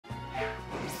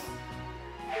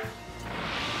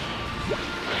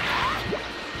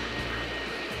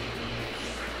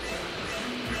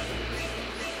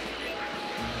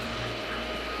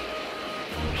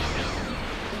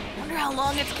how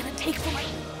long it's gonna take for my...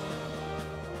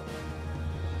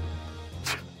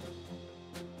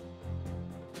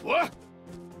 What?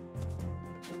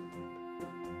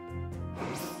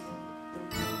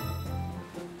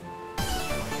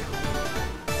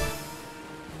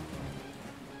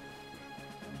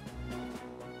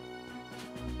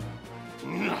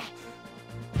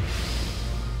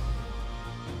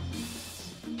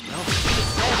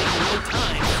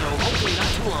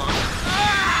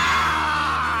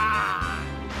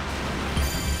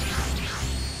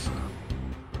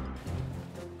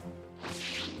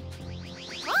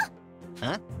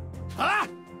 Huh? Huh?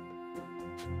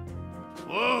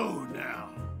 Whoa, now.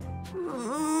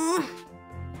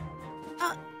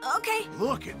 Okay.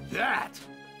 Look at that.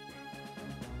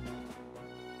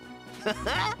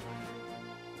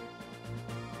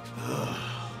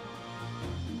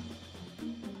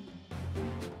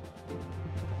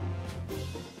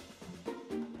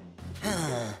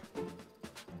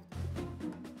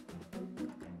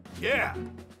 Yeah.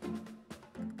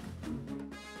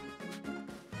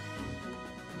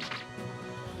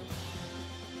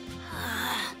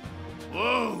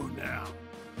 Whoa, now.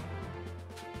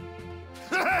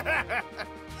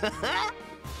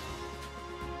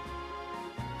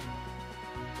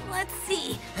 Let's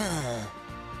see.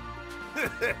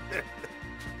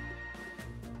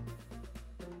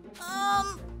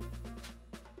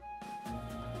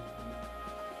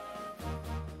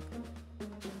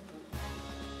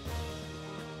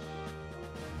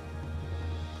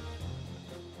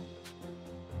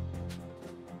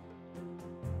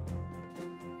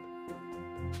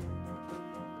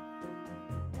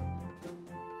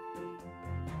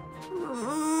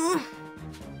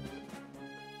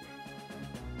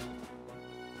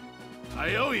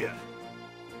 I owe ya.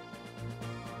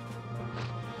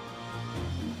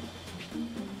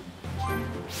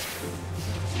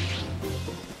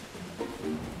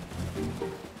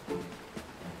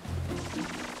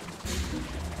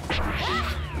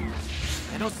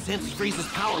 I don't sense Frieza's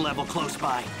power level close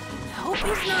by. I hope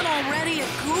he's not already at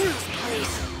Guru's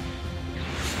place.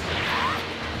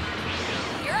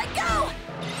 Here I go!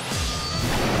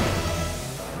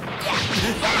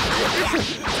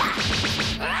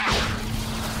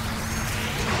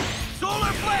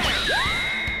 Solar flare!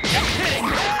 It's hitting!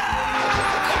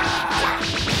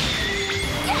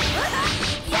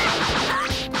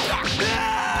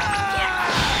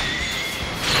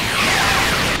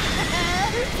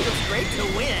 Feels great to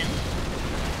win.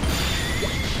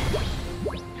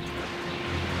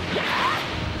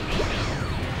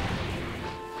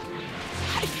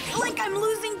 I feel like I'm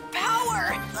losing power!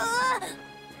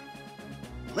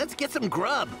 Let's get some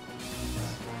grub.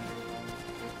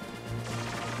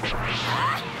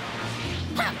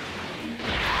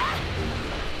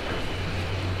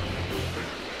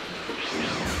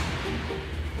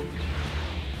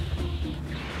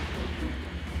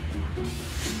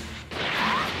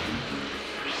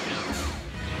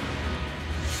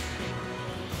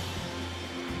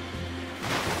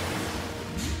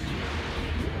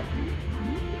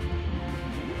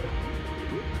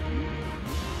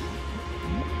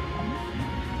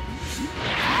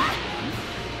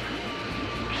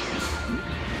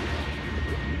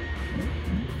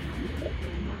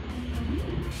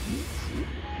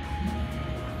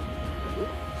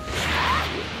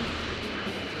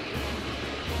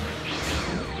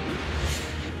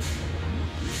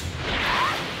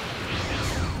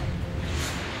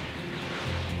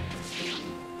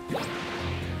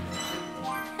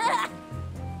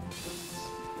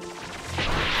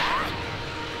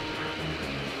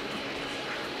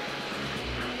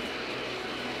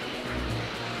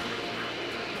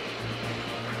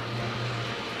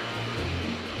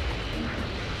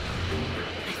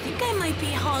 I might be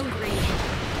hungry.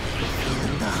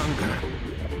 Feeling the hunger.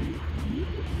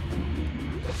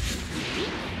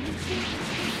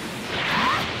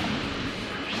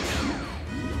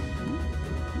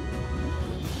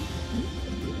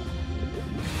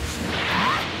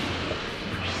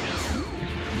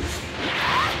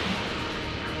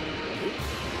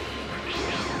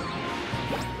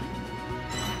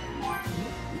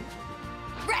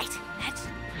 Right. That's...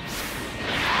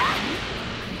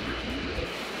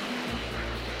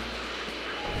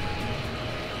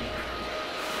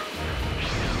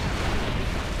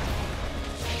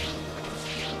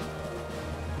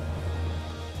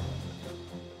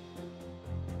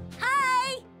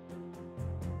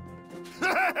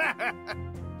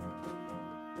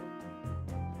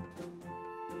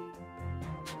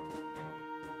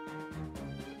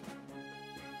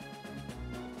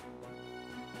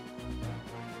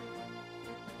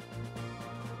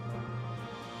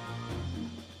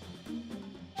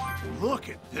 Look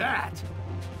at that!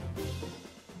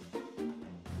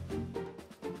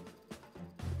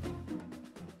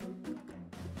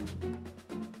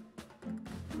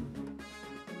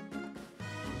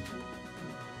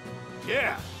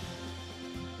 Yeah!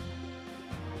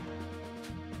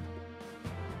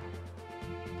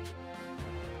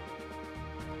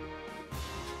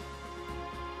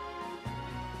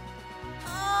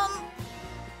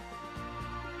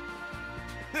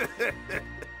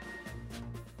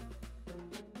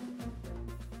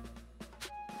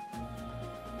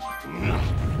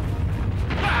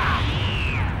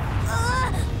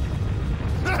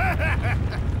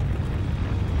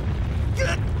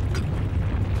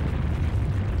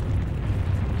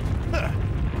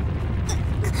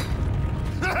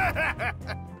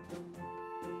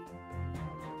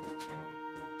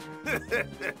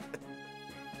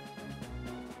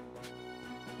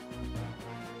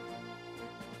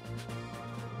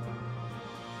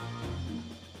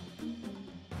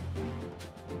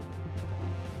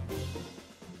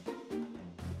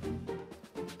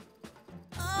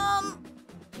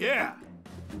 Yeah!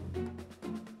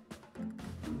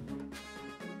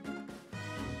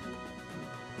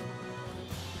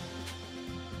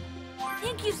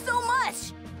 Thank you so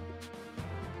much!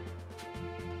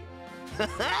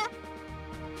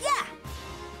 Yeah!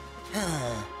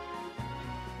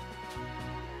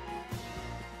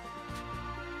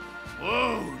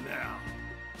 Whoa, now!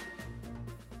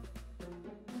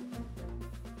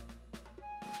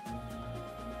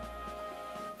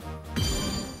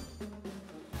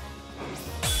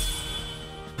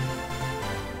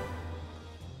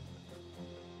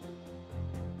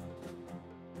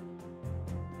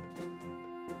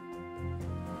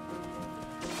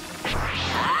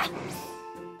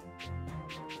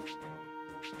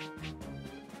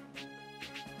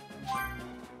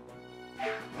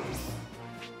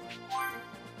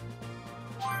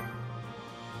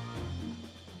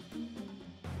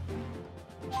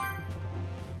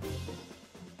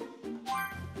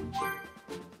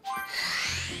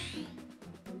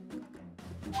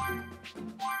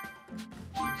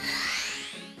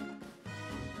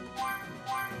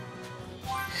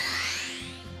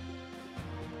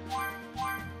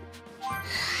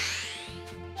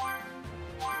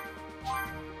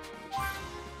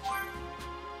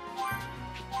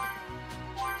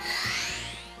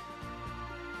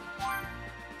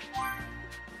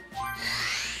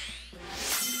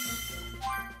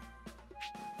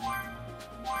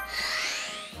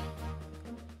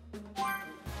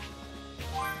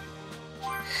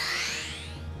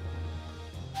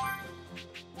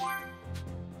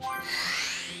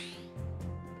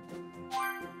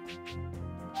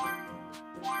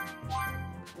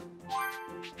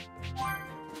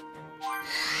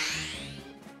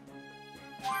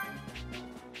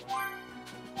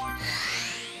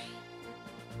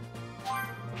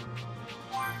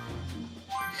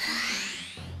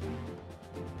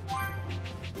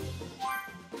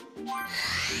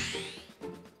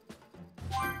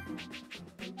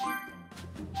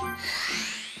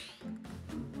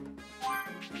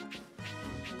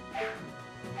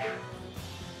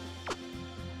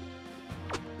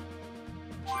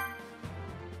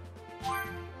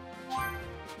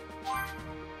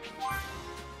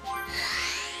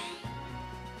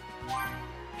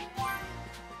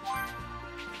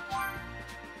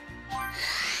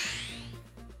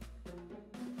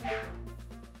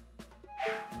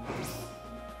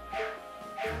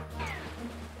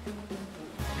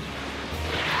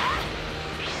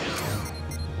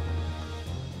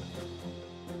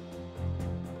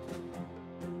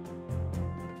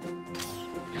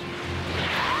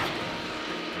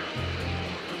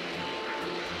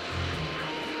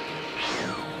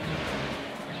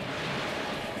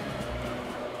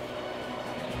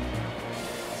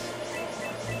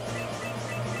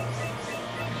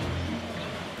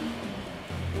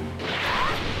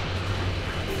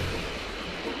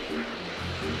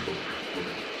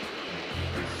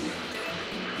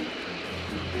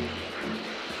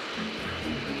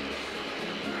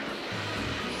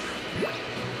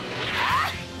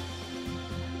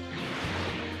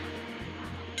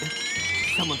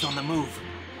 Someone's on the move.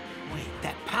 Wait,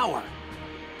 that power.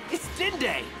 It's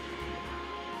Dende!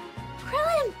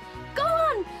 Krillin!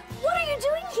 Gohan! What are you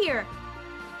doing here?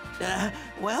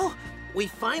 Well, we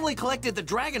finally collected the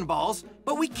Dragon Balls,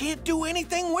 but we can't do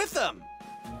anything with them.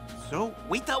 So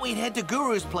we thought we'd head to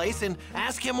Guru's place and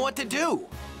ask him what to do.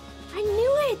 I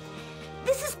knew it!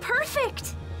 This is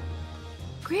perfect!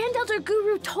 Grand Elder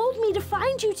Guru told me to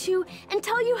find you two and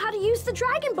tell you how to use the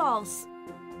Dragon Balls.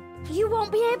 You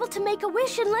won't be able to make a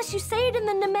wish unless you say it in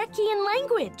the Namekian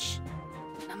language.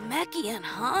 Namekian,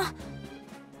 huh?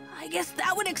 I guess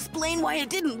that would explain why it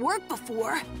didn't work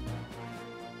before.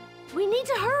 We need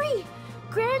to hurry.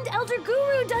 Grand Elder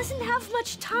Guru doesn't have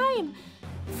much time.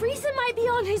 Frieza might be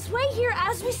on his way here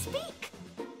as we speak.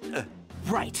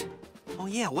 Right. Oh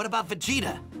yeah, what about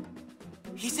Vegeta?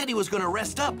 He said he was gonna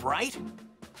rest up, right?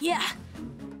 Yeah.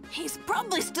 He's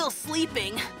probably still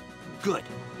sleeping. Good.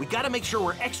 We gotta make sure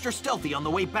we're extra stealthy on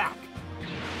the way back.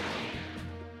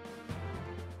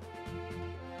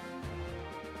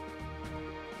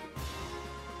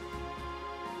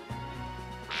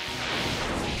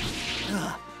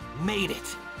 Made it.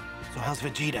 So how's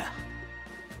Vegeta?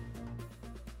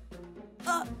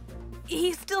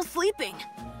 He's still sleeping.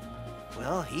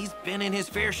 Well, he's been in his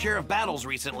fair share of battles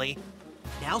recently.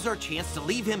 Now's our chance to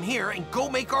leave him here and go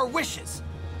make our wishes.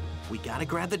 We gotta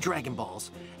grab the Dragon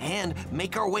Balls and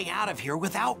make our way out of here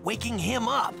without waking him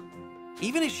up.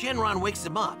 Even if Shenron wakes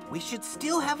him up, we should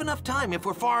still have enough time if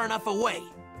we're far enough away.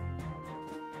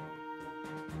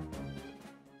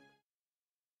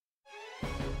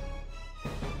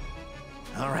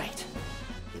 All right.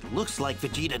 It looks like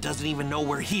Vegeta doesn't even know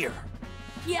we're here.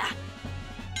 Yeah.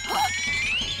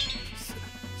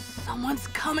 Someone's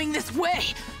coming this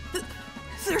way.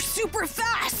 They're super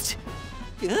fast.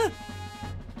 It's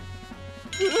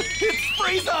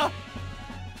Frieza!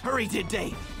 Hurry,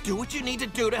 Dende. Do what you need to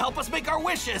do to help us make our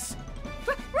wishes.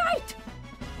 Right!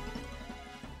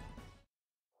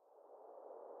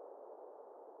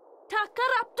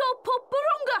 Takarapto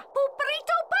Poporunga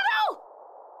Poperito Paro!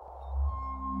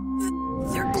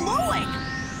 They're glowing.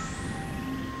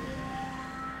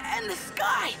 And the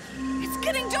sky, it's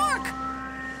getting dark.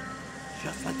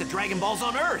 Just like the Dragon Balls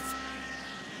on Earth.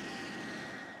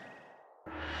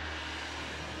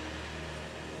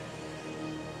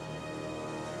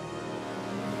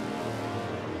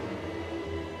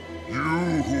 You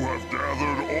who have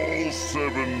gathered all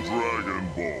 7 Dragon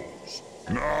Balls,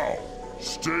 now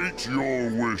state your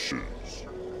wishes.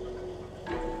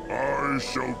 I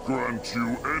shall grant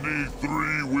you any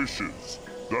 3 wishes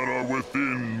that are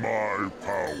within my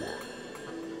power.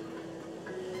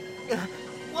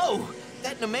 Whoa!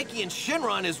 That Namekian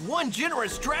Shenron is one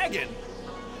generous dragon!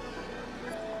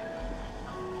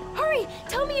 Hurry!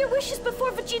 Tell me your wishes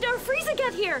before Vegeta or Frieza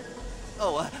get here!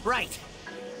 Oh, right.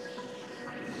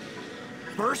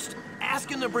 First, ask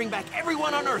him to bring back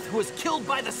everyone on Earth who was killed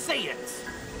by the Saiyans.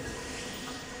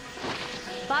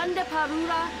 Banda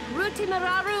Parura,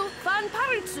 Rutimararu, Van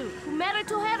Paritsu,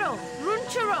 Humeritohero,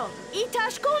 Runchero,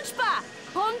 Itash Kunspa,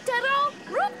 Pontero,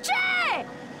 Rupche!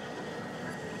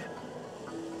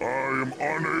 I am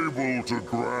unable to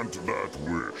grant that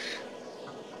wish.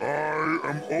 I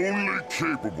am only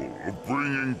capable of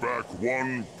bringing back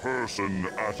one person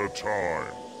at a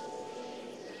time.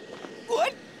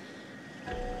 What?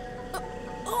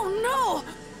 Oh no!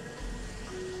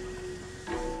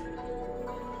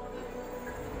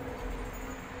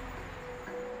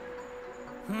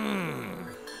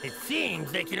 It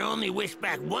seems they can only wish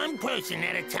back one person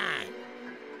at a time.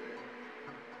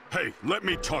 Hey, let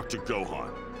me talk to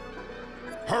Gohan.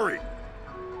 Hurry!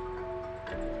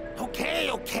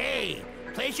 Okay.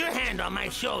 Place your hand on my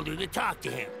shoulder to talk to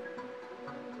him.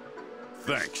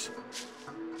 Thanks.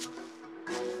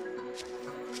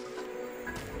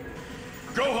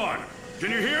 Gohan,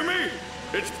 can you hear me?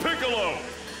 It's Piccolo!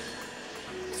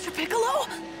 Mr. Piccolo?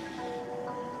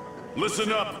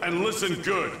 Listen up and listen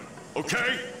good,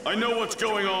 okay? I know what's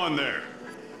going on there.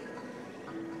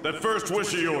 That first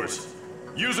wish of yours,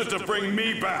 use it to bring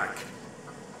me back.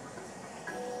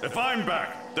 If I'm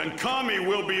back, then Kami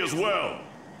will be as well.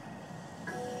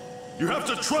 You have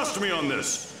to trust me on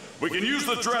this. We can use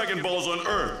the Dragon Balls on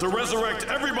Earth to resurrect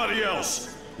everybody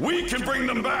else. We can bring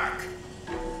them back.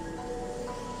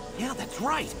 Yeah, that's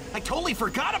right. I totally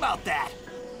forgot about that.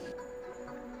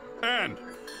 And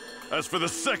as for the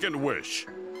second wish,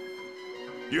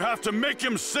 you have to make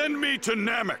him send me to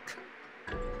Namek.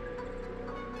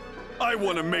 I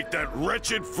want to make that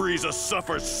wretched Frieza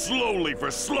suffer slowly for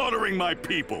slaughtering my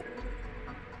people.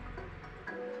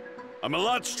 I'm a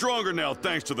lot stronger now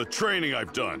thanks to the training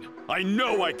I've done. I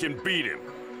know I can beat him.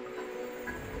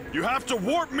 You have to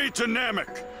warp me to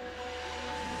Namek.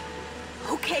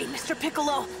 Okay, Mr.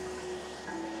 Piccolo.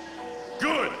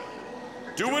 Good.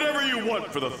 Do whatever you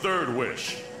want for the third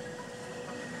wish.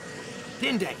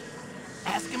 Dende,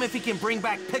 ask him if he can bring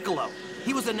back Piccolo.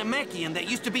 He was a Namekian that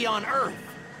used to be on Earth.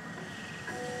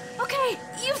 Okay,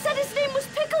 you said his name was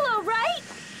Piccolo, right?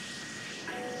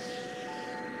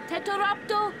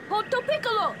 Tetorapto Hoto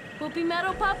Piccolo,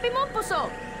 Pupimero Papi Momposo,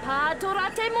 Pa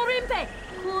Torate Morimpe,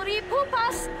 Kuri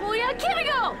Pupas, Huya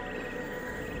Kirigo!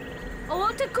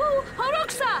 Ootaku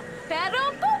Horoksa,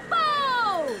 Pero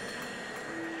Pupo!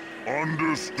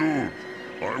 Understood.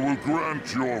 I will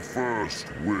grant your first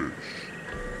wish.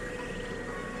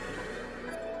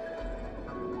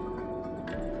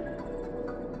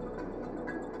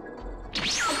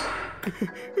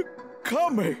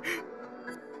 Kame!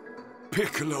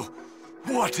 Piccolo,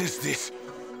 what is this?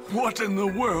 What in the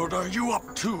world are you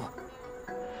up to?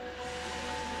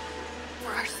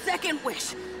 For our second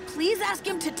wish, please ask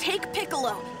him to take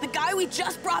Piccolo, the guy we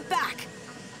just brought back,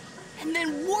 and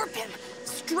then warp him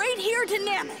straight here to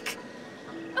Namek.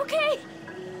 Okay.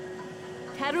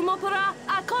 Tarumopara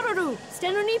akororu,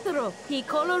 stenonipero,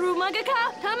 hikoloru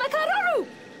magaka tamakararu.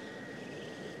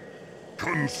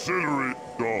 Consider it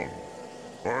done.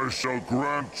 I shall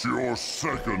grant your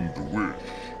second wish.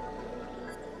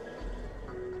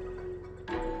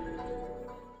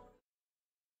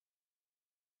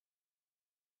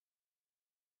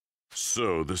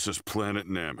 So, this is planet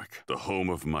Namek, the home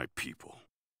of my people.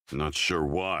 Not sure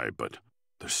why, but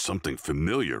there's something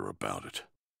familiar about it.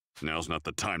 Now's not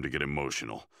the time to get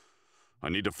emotional. I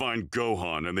need to find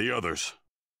Gohan and the others.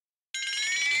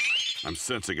 I'm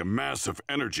sensing a massive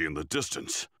energy in the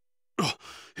distance. Ugh,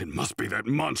 it must be that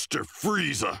monster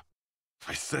Frieza.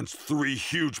 I sense 3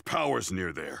 huge powers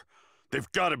near there.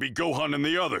 They've got to be Gohan and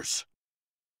the others.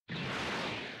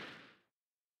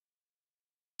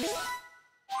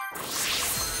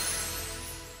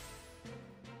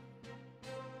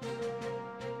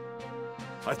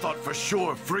 I thought for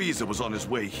sure Frieza was on his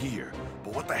way here,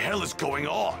 but what the hell is going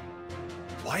on?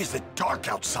 Why is it dark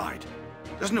outside?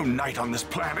 There's no night on this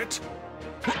planet.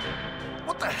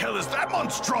 What the hell is that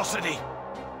monstrosity?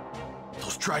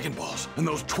 Those Dragon Balls and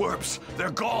those twerps, they're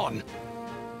gone.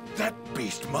 That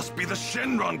beast must be the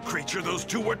Shenron creature those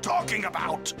two were talking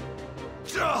about.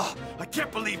 Ugh, I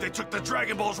can't believe they took the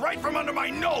Dragon Balls right from under my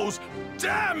nose.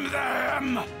 Damn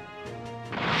them!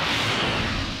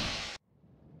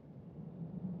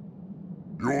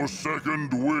 Your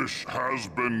second wish has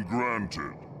been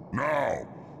granted. Now,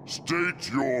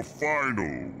 state your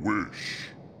final wish.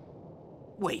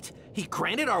 Wait, he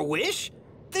granted our wish?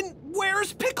 Then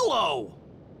where's Piccolo?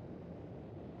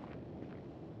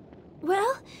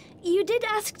 Well, you did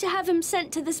ask to have him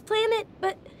sent to this planet,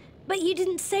 but you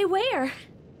didn't say where.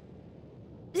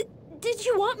 Did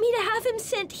you want me to have him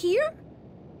sent here?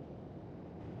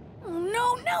 Oh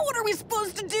no, now what are we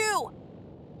supposed to do?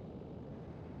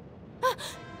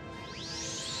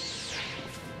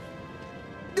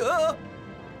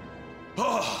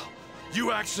 Oh,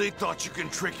 you actually thought you can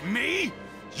trick me?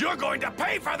 You're going to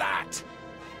pay for that!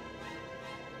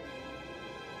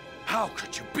 How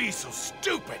could you be so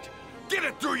stupid? Get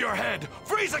it through your head!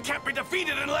 Frieza can't be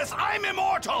defeated unless I'm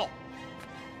immortal!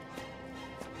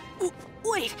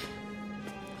 Wait,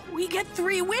 we get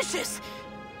 3 wishes.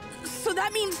 So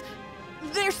that means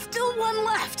there's still one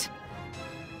left.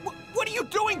 What are you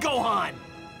doing, Gohan?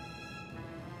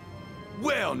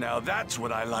 Well, now that's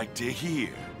what I like to hear.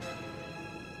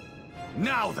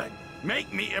 Now then,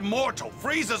 make me immortal.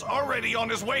 Frieza's already on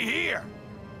his way here.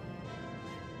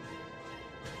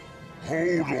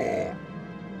 Hold on.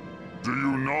 Do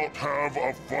you not have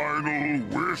a final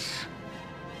wish?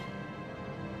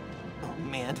 Oh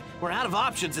man, we're out of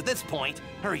options at this point.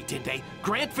 Hurry, Dende,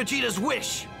 grant Vegeta's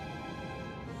wish.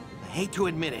 I hate to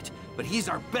admit it, but he's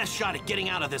our best shot at getting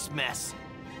out of this mess.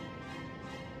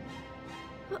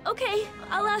 Okay,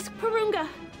 I'll ask Purunga.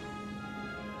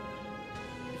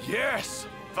 Yes,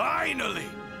 finally!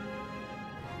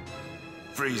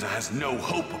 Frieza has no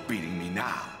hope of beating me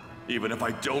now. Even if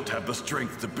I don't have the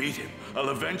strength to beat him, I'll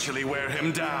eventually wear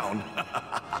him down.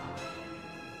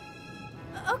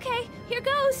 Okay, here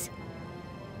goes.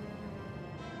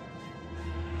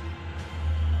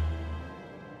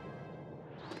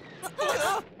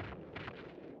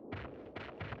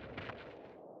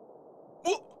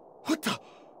 What the?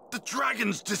 The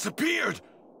dragons disappeared!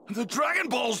 And the Dragon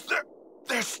Balls,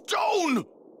 they're stone!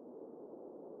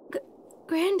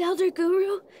 Grand Elder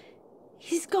Guru,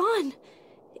 he's gone.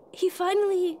 He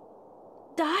finally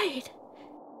died.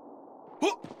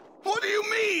 What do you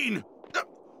mean?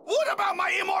 What about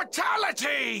my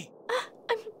immortality?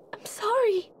 I'm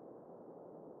sorry.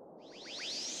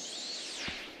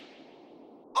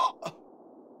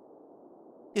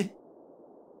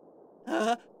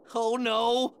 Oh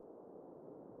no!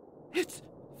 It's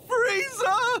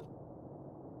Frieza!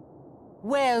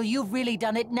 Well, you've really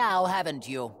done it now, haven't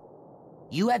you?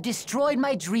 You have destroyed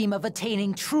my dream of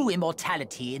attaining true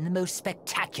immortality in the most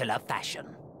spectacular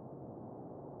fashion.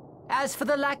 As for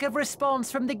the lack of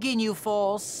response from the Ginyu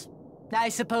Force, I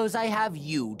suppose I have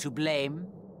you to blame.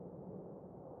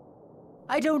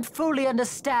 I don't fully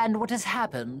understand what has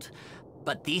happened,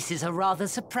 but this is a rather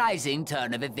surprising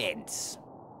turn of events.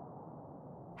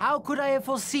 How could I have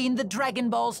foreseen the Dragon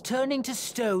Balls turning to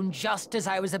stone just as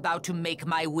I was about to make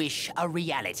my wish a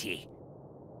reality?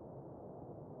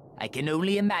 I can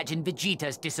only imagine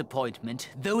Vegeta's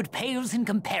disappointment, though it pales in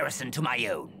comparison to my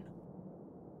own.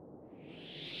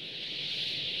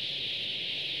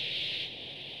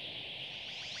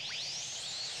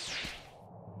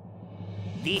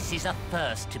 This is a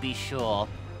first, to be sure.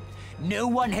 No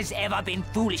one has ever been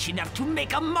foolish enough to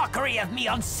make a mockery of me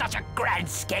on such a grand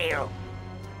scale.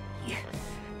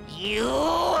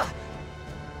 You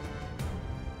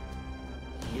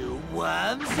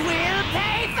worms will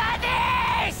pay for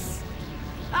this!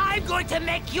 I'm going to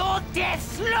make your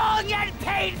deaths long and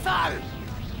painful!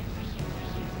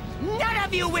 None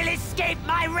of you will escape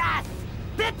my wrath!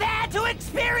 Prepare to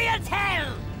experience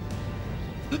hell!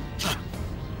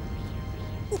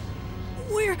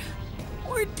 We're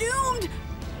doomed!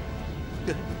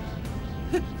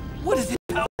 What is his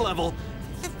power level?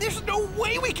 There's no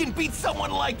way we can beat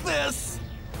someone like this!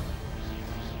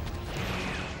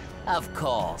 Of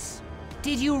course.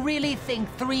 Did you really think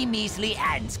 3 measly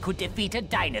ants could defeat a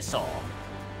dinosaur?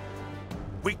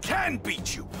 We can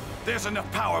beat you! There's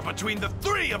enough power between the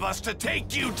 3 of us to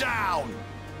take you down!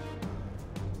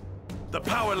 The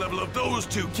power level of those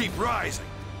 2 keep rising,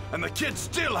 and the kid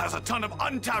still has a ton of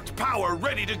untapped power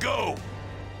ready to go!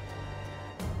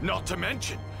 Not to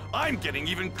mention, I'm getting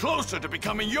even closer to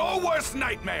becoming your worst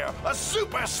nightmare, a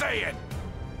Super Saiyan!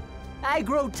 I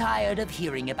grow tired of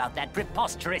hearing about that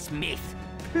preposterous myth.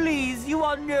 Please, you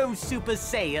are no Super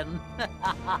Saiyan.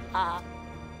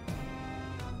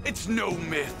 It's no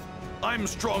myth. I'm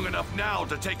strong enough now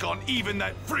to take on even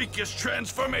that freakish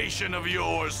transformation of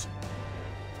yours.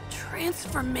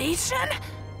 Transformation?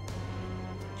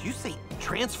 Did you say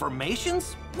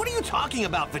transformations? What are you talking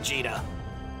about, Vegeta?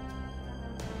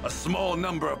 A small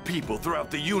number of people throughout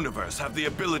the universe have the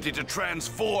ability to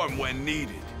transform when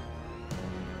needed.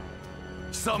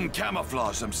 Some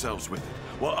camouflage themselves with it,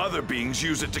 while other beings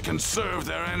use it to conserve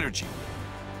their energy.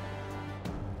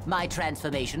 My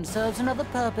transformation serves another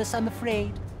purpose, I'm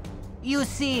afraid. You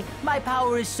see, my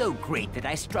power is so great that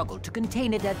I struggle to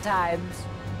contain it at times.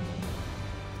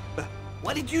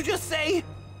 What did you just say?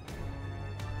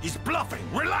 He's bluffing.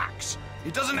 Relax!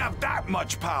 He doesn't have that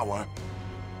much power.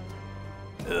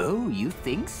 Oh, you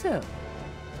think so?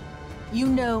 You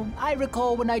know, I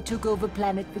recall when I took over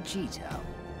planet Vegeta.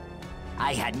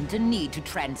 I hadn't a need to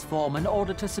transform in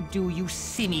order to subdue you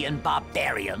simian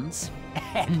barbarians.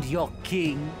 And your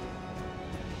king.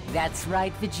 That's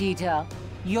right, Vegeta.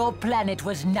 Your planet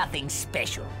was nothing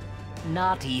special.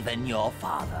 Not even your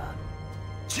father.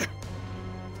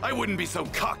 I wouldn't be so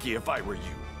cocky if I were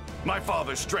you. My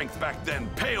father's strength back then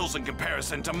pales in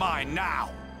comparison to mine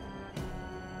now.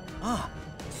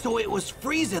 So it was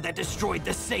Frieza that destroyed the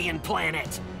Saiyan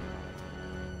planet.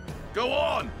 Go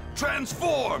on!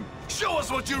 Transform! Show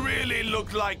us what you really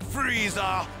look like,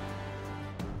 Frieza!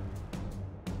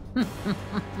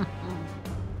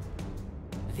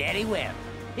 Very well.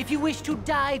 If you wish to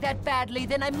die that badly,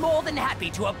 then I'm more than happy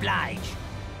to oblige.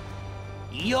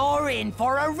 You're in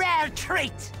for a rare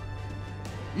treat!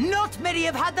 Not many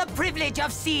have had the privilege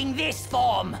of seeing this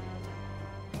form.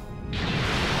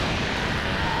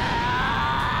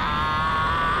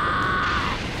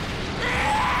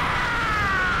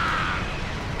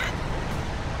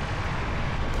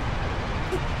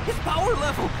 His power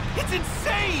level, it's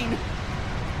insane!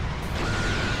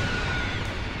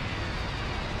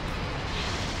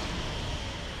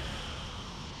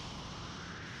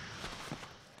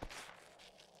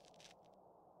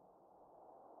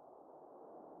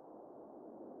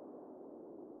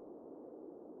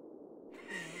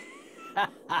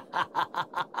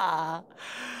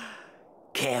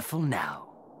 Careful now.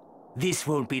 This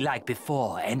won't be like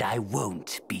before, and I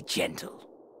won't be gentle.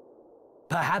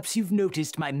 Perhaps you've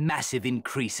noticed my massive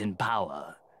increase in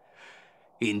power.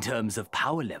 In terms of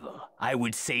power level, I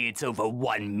would say it's over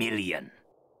 1 million.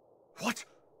 What?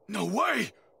 No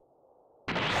way!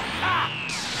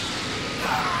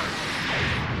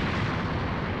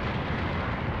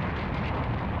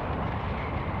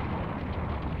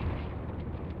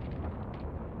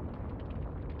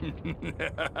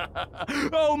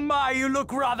 Oh my, you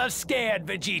look rather scared,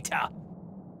 Vegeta.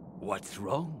 What's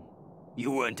wrong?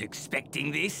 You weren't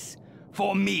expecting this?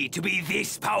 For me to be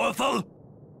this powerful?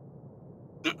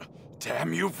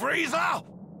 Damn you, Frieza!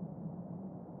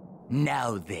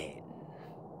 Now then,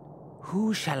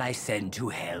 who shall I send to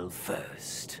hell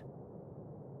first?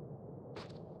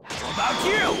 How about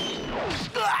you?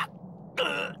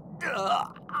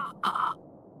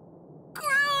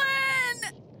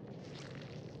 Krillin!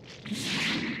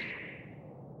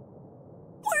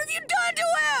 What have you done to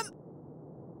him?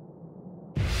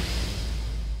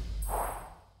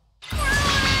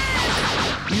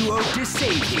 You hope to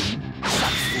save him?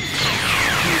 Such fools.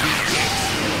 He'll be dead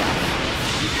soon enough.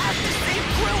 We have to save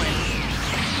Krillin!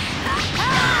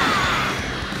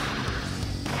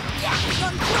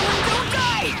 Young Krillin, don't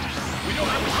die! We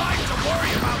don't have time to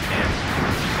worry about him!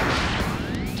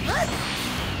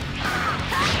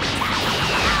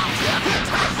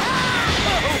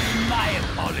 Oh, my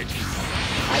apologies.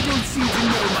 I don't seem to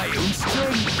know my own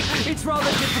strength. It's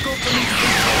rather difficult for me to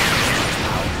control this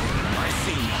power. I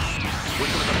see now.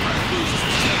 Whenever the planet loses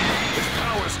its temper, its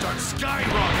power starts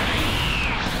skyrocketing.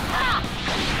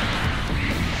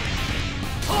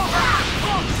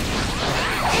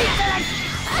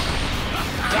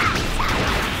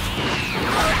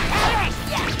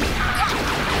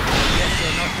 Guess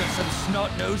you're not just some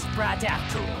snot-nosed brat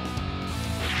after all.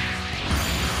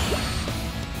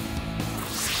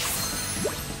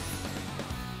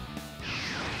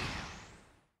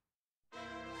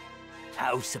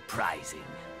 How surprising.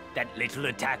 That little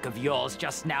attack of yours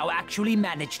just now actually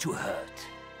managed to hurt.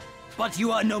 But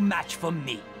you are no match for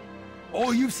me.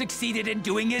 All you've succeeded in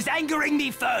doing is angering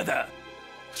me further.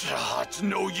 It's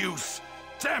no use.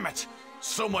 Damn it!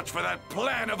 So much for that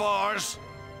plan of ours!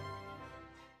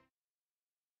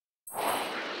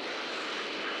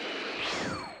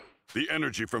 The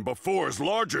energy from before is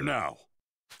larger now.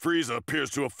 Frieza appears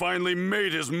to have finally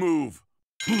made his move.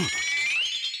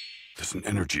 There's an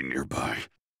energy nearby.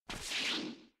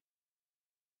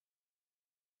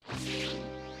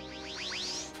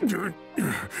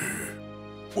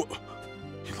 What?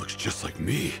 He looks just like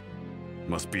me.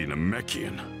 Must be an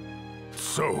Namekian.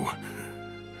 So,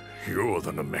 you're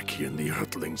the Namekian the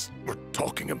Earthlings were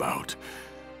talking about.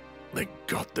 They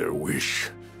got their wish.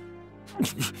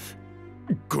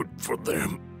 Good for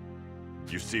them.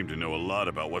 You seem to know a lot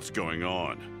about what's going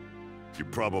on. You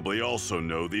probably also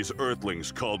know these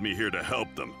Earthlings called me here to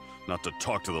help them, not to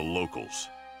talk to the locals.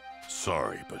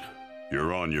 Sorry, but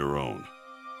you're on your own.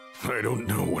 I don't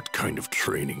know what kind of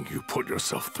training you put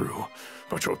yourself through,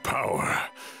 but your power,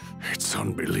 it's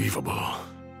unbelievable.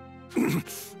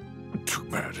 Too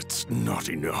bad it's not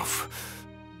enough.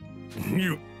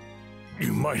 You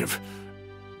might have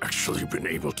actually been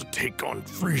able to take on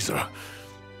Frieza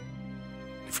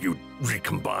if you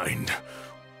recombined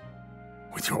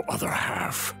with your other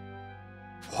half.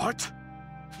 What?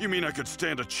 You mean I could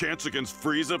stand a chance against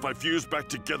Frieza if I fused back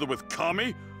together with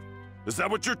Kami? Is that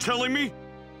what you're telling me?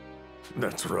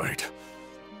 That's right.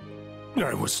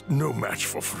 I was no match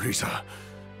for Frieza.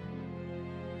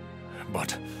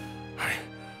 But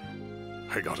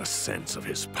I got a sense of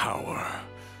his power.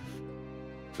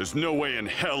 There's no way in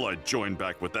hell I'd join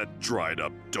back with that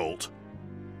dried-up dolt.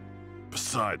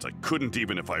 Besides, I couldn't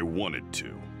even if I wanted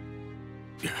to.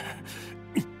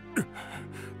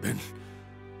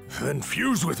 Then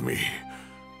fuse with me.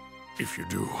 If you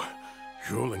do,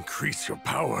 you'll increase your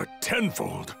power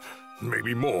tenfold,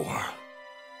 maybe more.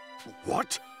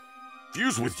 What?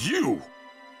 Fuse with you?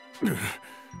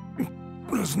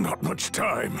 There's not much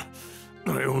time.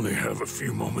 I only have a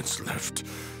few moments left.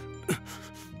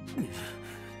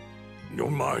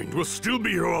 Your mind will still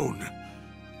be your own.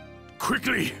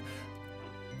 Quickly,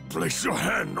 place your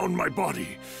hand on my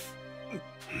body.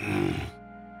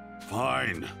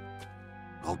 Fine.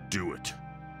 I'll do it.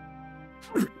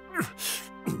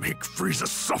 Make Frieza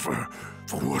suffer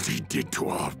for what he did to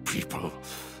our people.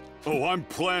 Oh, I'm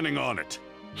planning on it.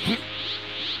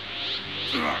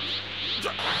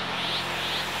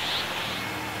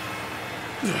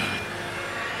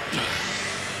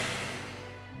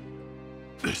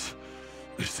 This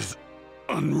is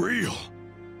unreal.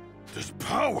 This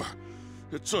power,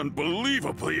 it's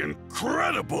unbelievably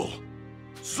incredible.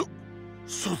 So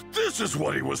this is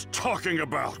what he was talking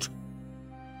about.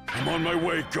 I'm on my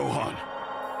way, Gohan.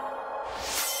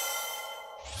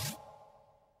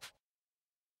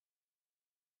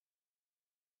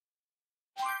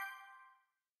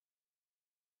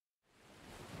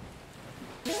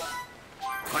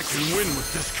 I can win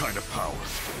with this kind of power.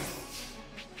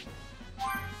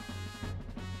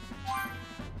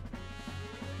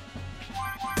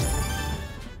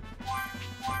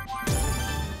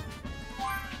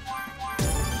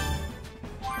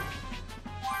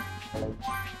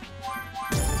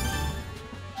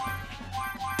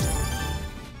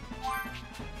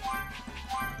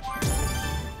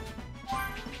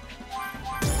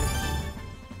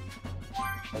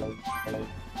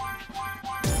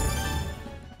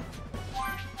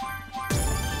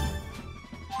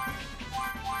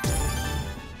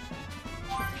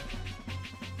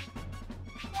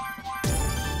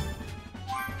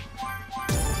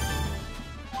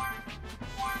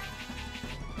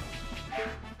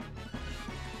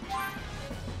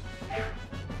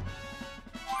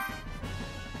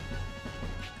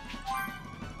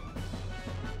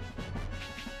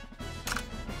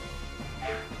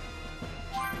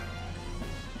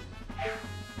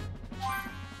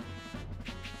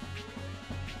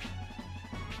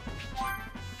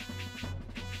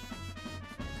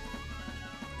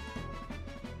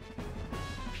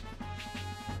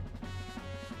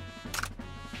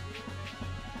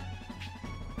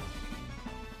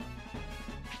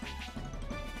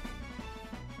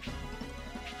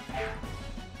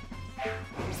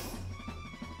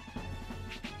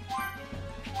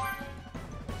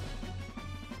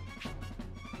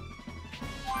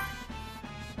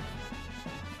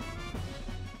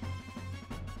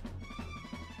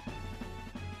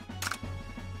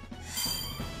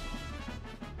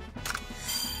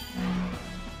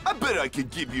 I bet I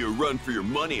could give you a run for your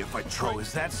money if I tried. Oh,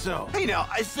 is that so? Hey now,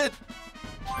 I said...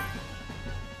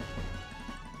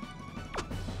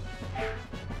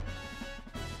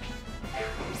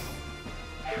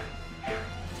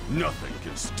 Nothing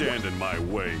can stand in my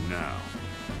way now.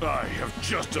 I have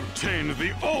just obtained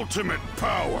the ultimate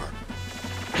power.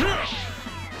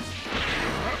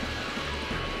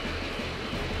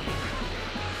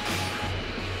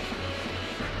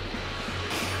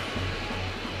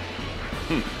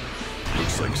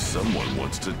 Looks like someone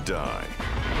wants to die.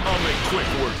 I'll make quick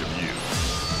work of you.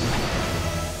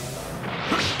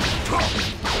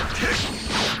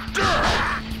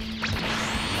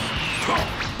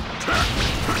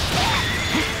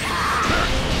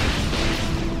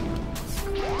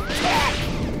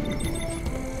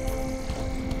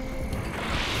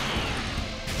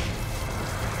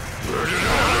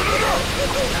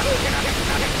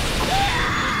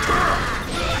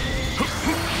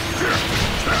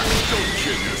 Don't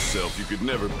kid yourself, you could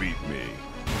never beat me.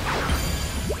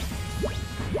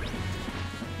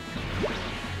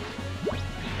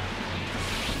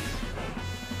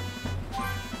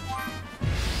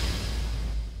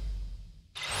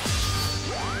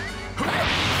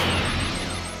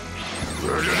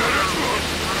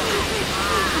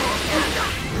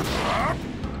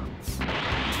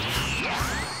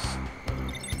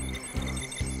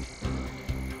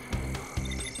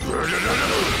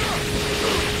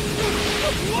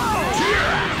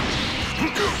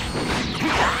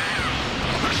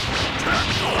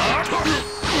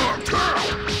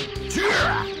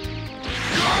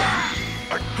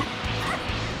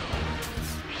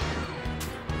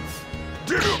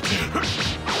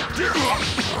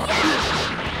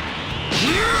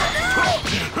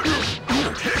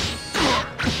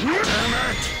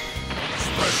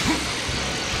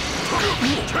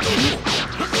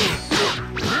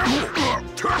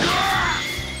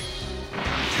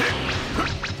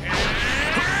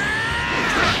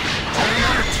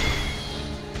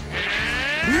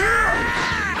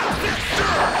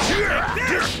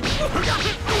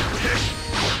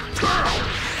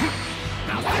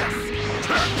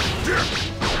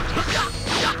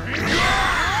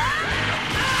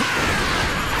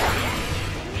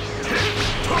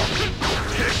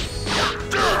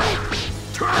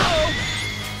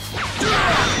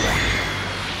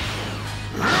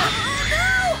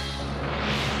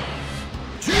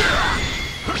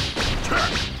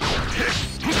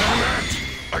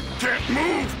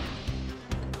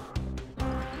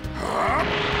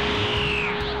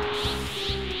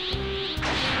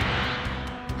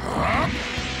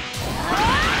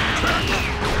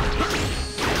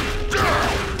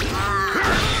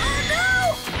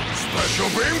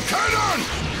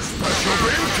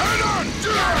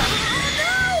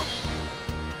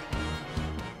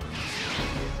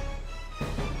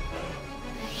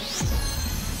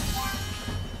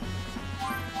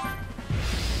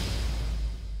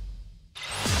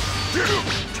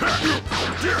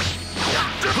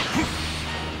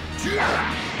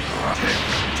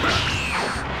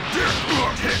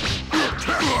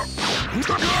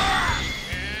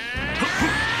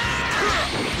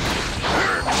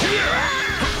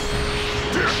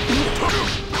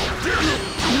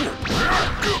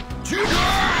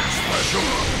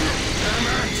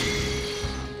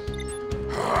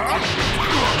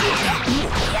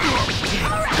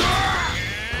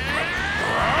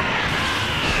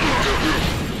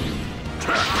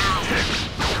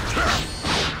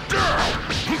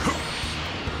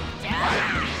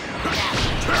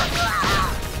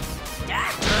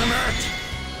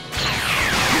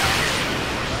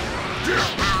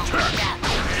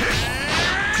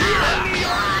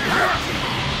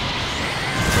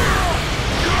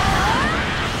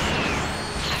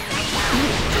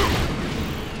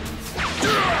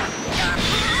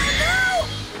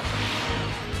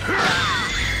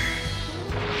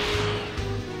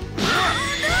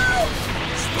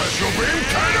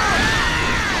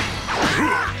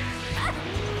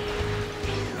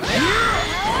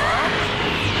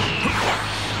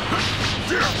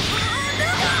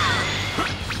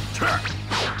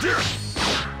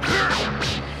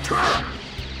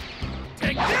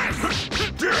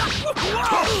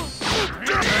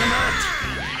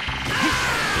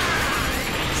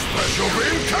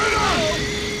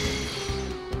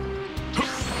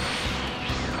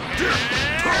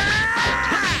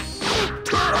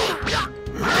 Turtle!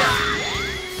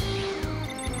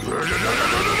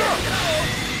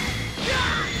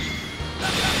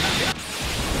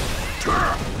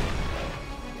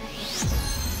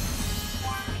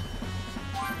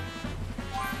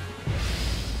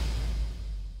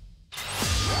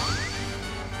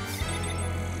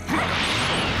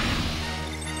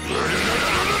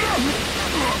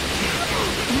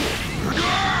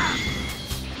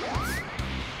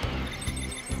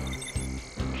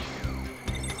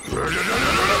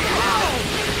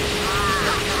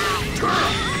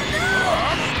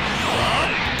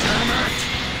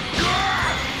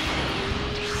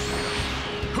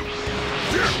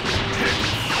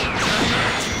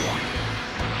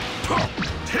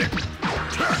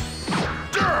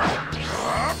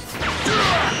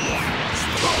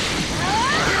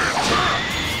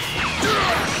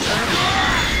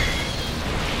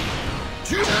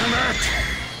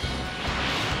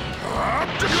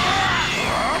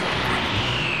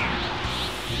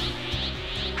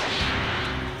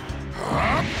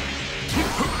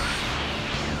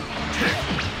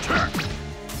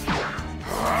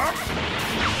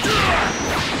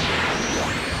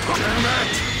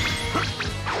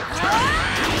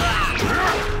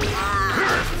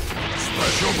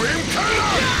 Special beam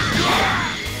cannon!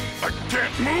 I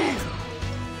can't move!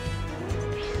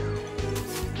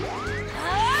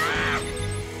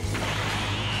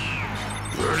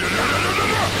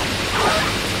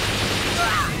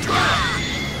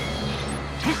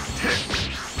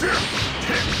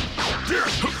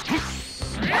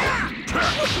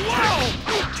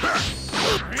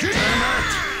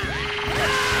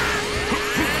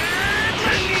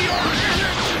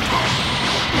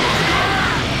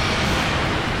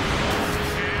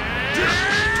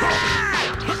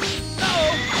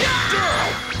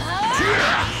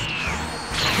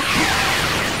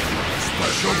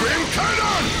 Special beam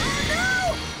cannon!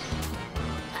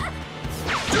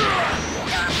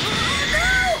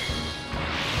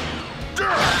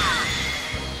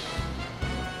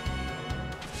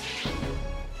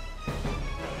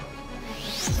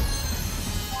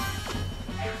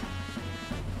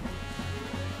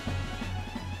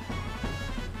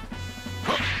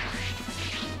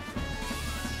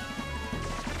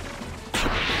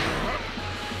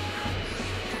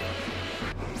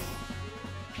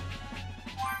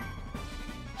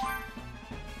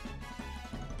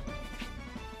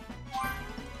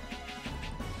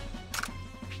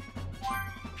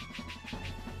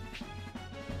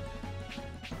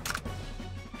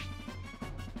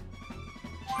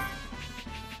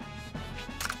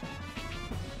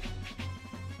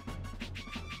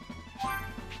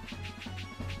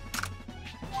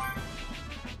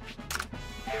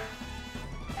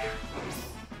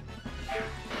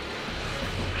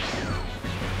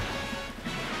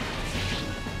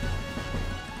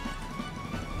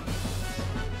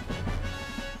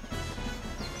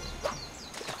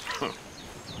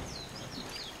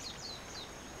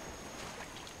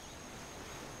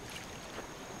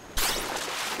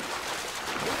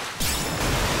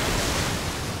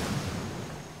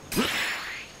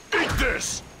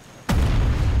 This!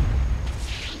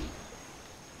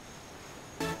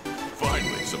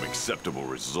 Finally, some acceptable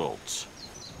results.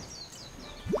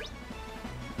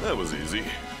 That was easy.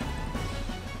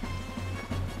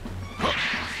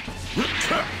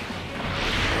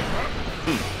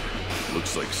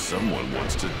 Looks like someone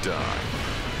wants to die.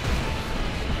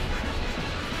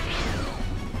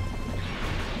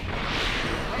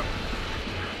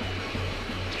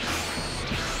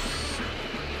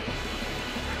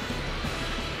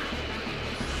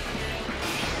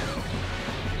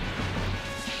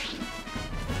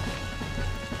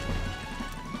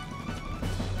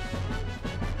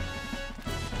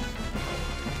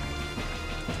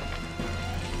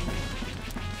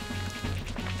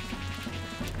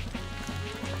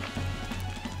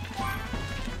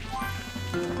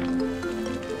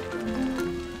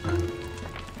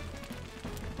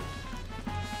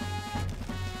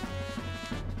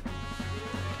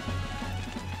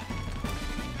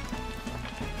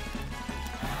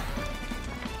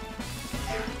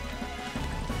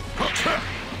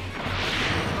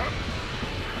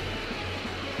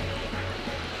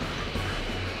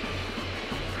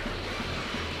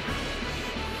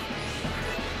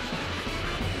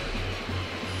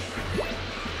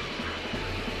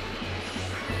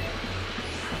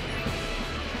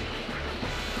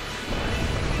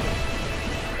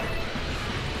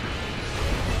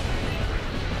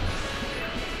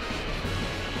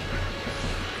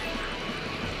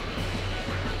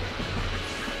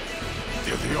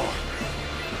 There they are.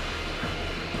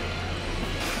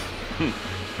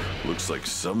 Looks like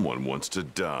someone wants to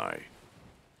die.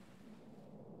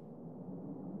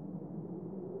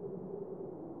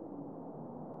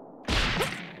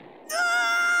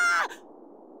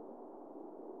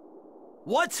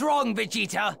 What's wrong,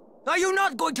 Vegeta? Are you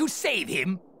not going to save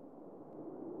him?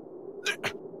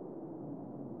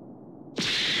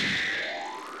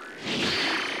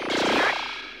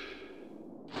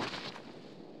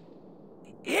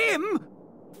 Him?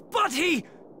 But he...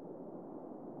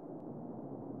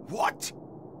 What?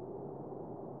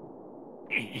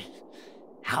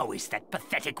 How is that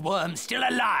pathetic worm still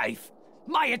alive?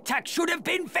 My attack should have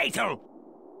been fatal!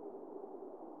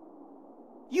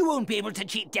 You won't be able to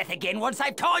cheat death again once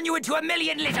I've torn you into a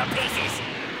million little pieces!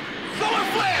 Solar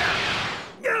flare!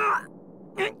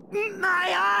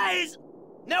 My eyes!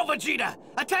 Now, Vegeta,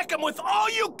 attack him with all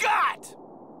you got!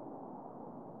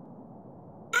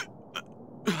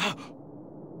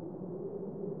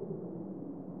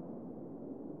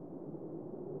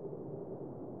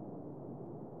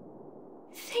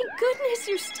 Thank goodness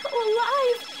you're still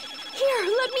alive! Here,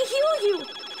 let me heal you!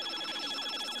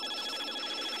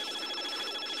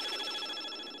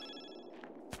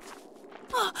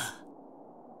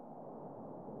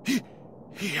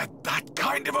 He had that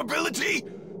kind of ability?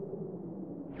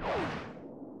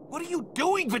 What are you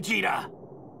doing, Vegeta?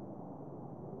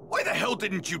 Why the hell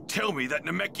didn't you tell me that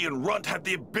Namekian Runt had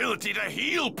the ability to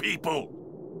heal people?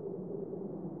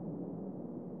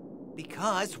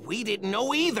 Because we didn't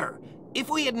know either. If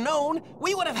we had known,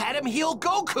 we would have had him heal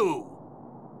Goku.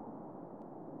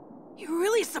 You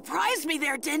really surprised me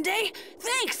there, Dende.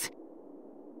 Thanks!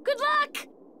 Good luck!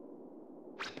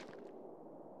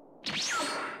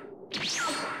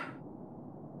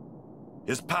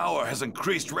 His power has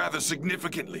increased rather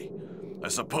significantly. I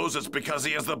suppose it's because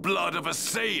he has the blood of a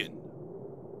Saiyan.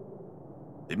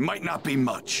 It might not be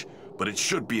much, but it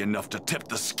should be enough to tip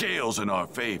the scales in our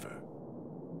favor.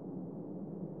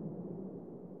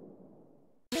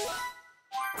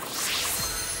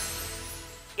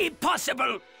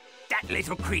 Impossible! That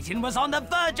little cretin was on the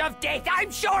verge of death,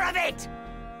 I'm sure of it!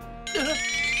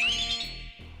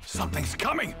 Something's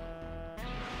coming!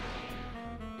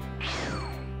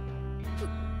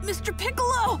 Mr.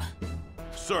 Piccolo!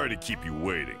 Sorry to keep you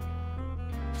waiting.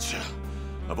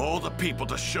 Of all the people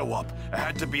to show up, it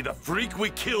had to be the freak we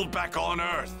killed back on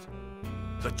Earth.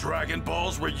 The Dragon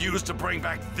Balls were used to bring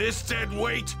back this dead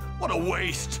weight? What a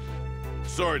waste!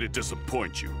 Sorry to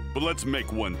disappoint you, but let's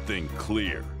make one thing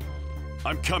clear.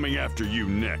 I'm coming after you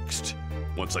next.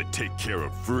 Once I take care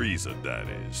of Frieza, that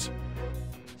is.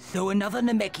 So another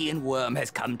Namekian worm has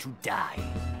come to die.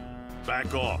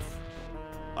 Back off.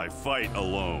 I fight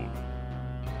alone.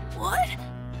 What?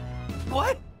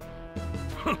 What?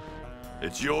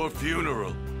 It's your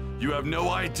funeral. You have no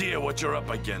idea what you're up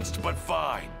against, but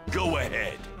fine. Go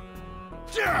ahead.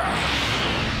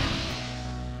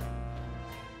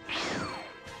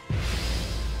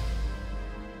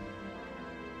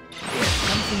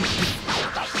 Something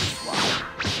different about this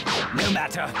one. No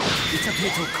matter, it's of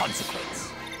little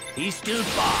consequence. He's still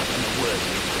far from the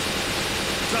worthy.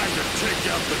 Time to take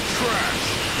out the trash!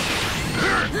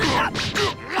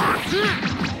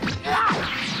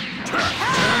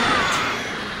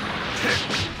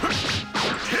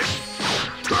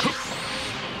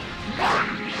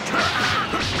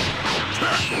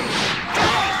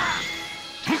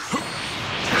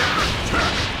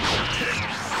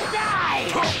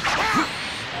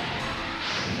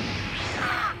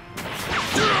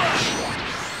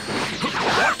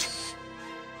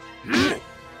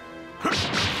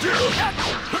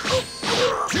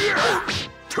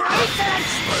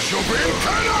 Special beam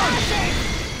cannon!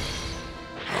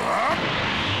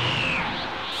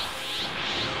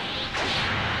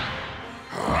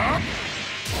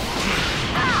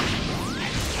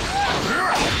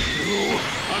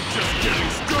 I'm just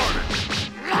getting started!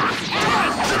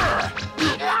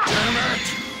 Damn it!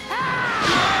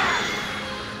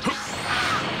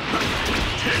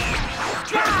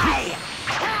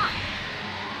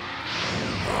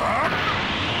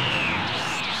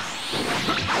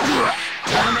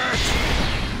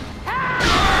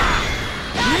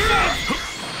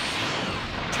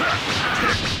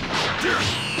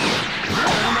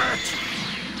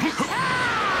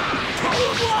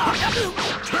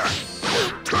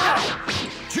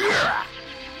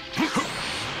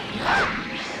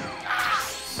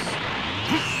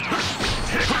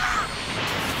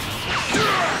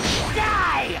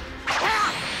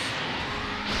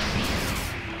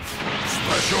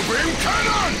 Special beam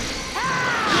cannon!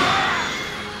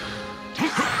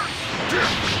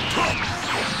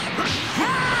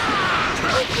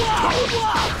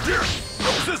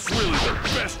 Is this really the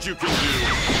best you can do?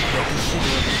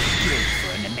 Good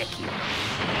for a Namekian.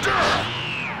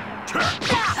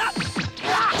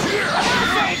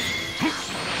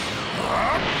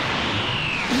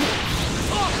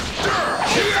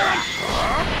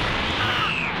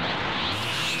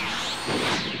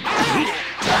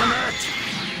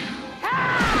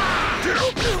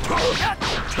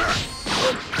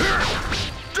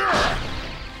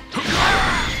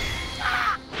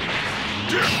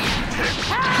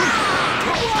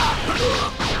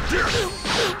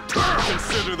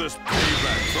 Consider this just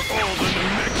payback for all the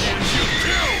Namekians you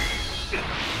killed!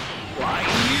 Why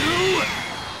you?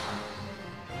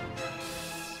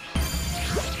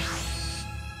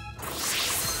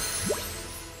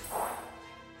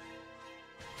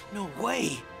 No way!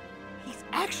 He's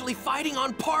actually fighting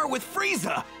on par with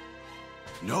Frieza!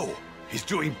 No, he's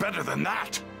doing better than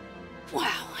that.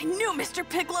 Wow, I knew Mr.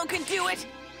 Piccolo could do it!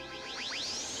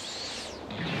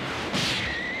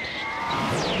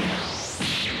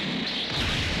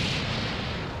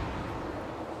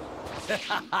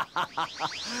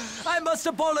 I must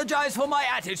apologize for my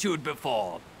attitude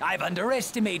before. I've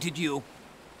underestimated you.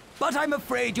 But I'm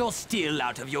afraid you're still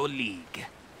out of your league.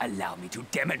 Allow me to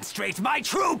demonstrate my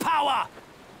true power!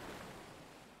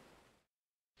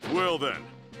 Well then,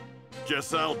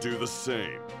 guess I'll do the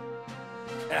same.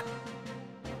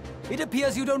 It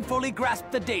appears you don't fully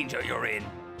grasp the danger you're in.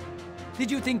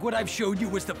 Did you think what I've showed you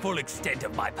was the full extent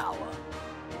of my power?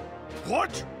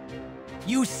 What?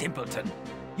 You simpleton.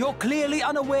 You're clearly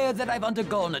unaware that I've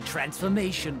undergone a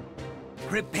transformation.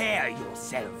 Prepare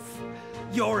yourself.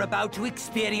 You're about to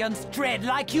experience dread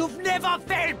like you've never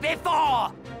felt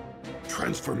before!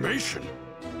 Transformation?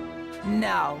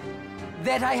 Now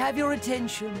that I have your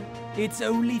attention, it's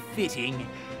only fitting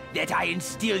that I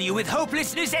instill you with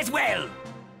hopelessness as well!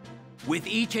 With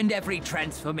each and every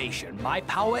transformation, my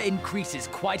power increases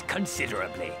quite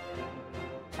considerably.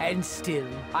 And still,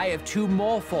 I have 2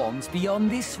 more forms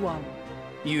beyond this one.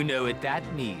 You know what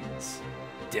that means,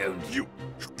 don't you?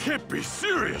 You can't be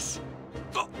serious!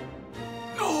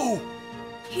 No!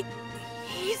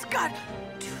 He's got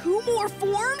 2 more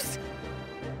forms?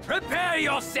 Prepare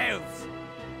yourselves!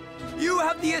 You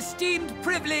have the esteemed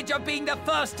privilege of being the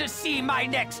first to see my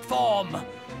next form!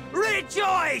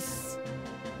 Rejoice!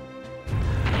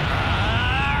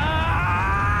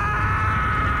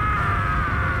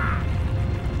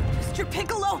 Mr.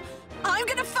 Piccolo, I'm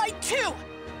gonna fight too!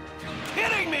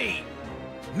 Kidding me!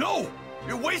 No!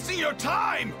 You're wasting your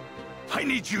time! I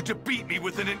need you to beat me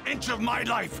within an inch of my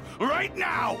life, right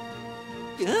now!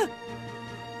 Huh?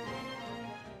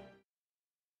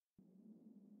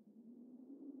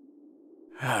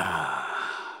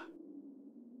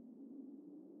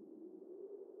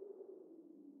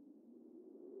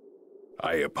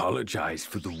 I apologize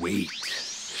for the wait.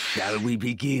 Shall we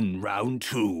begin round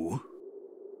 2?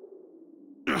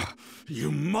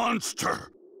 You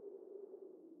monster!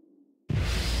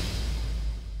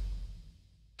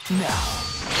 Now,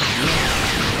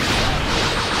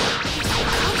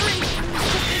 Covering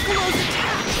Mr. Piccolo's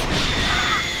attack!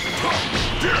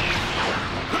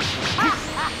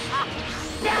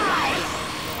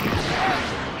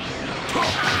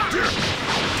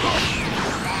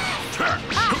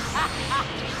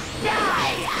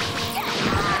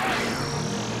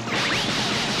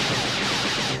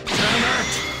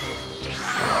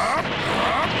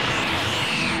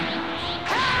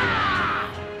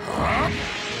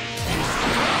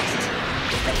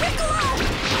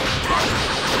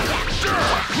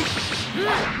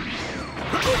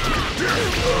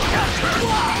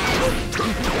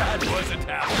 That wasn't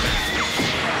happening.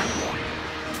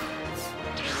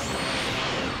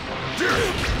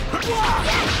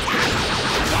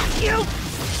 You!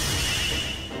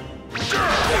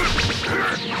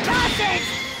 Toss it!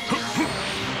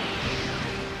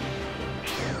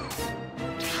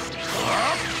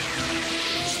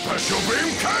 Special beam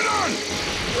cannon!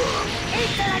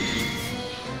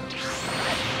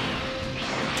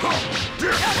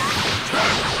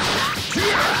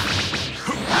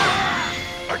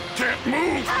 I can't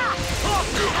move!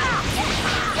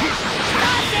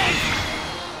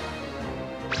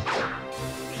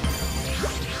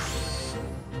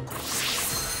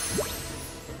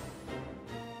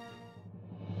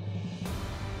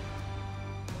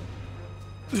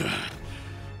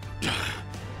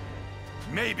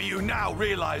 Maybe you now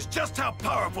realize just how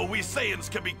powerful we Saiyans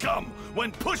can become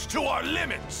when pushed to our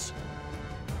limits!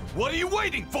 What are you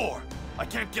waiting for? I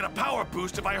can't get a power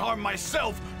boost if I harm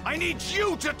myself. I need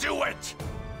you to do it!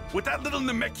 With that little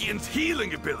Namekian's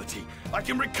healing ability, I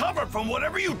can recover from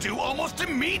whatever you do almost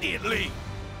immediately!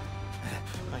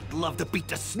 I'd love to beat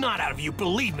the snot out of you,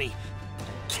 believe me. But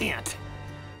I can't.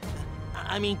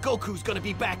 I mean, Goku's gonna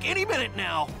be back any minute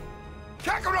now.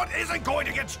 Kakarot isn't going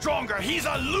to get stronger! He's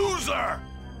a loser!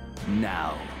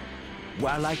 now,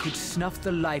 while I could snuff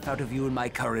the life out of you in my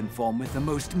current form with the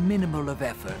most minimal of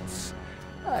efforts,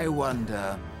 I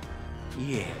wonder...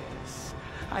 Yes,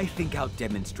 I think I'll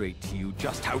demonstrate to you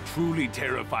just how truly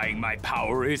terrifying my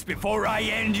power is before I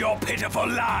end your pitiful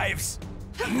lives!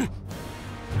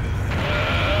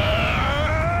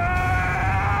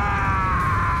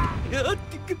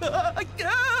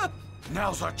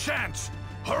 Now's our chance!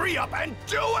 Hurry up and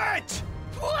do it!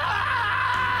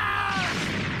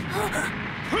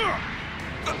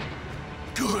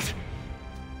 Good.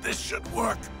 This should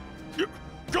work.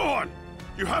 Go on!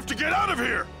 You have to get out of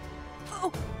here!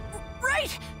 Oh,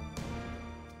 right!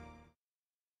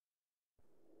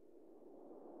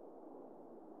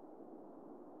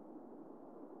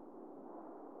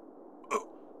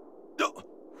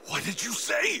 What did you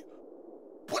say?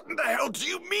 What in the hell do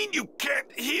you mean you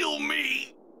can't heal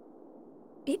me?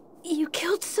 You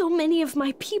killed so many of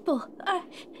my people.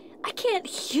 I can't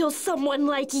heal someone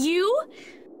like you.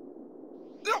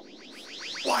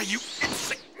 Why, you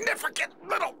insignificant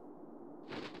little...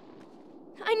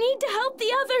 I need to help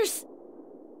the others.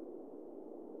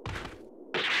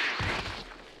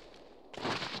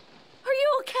 Are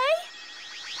you okay?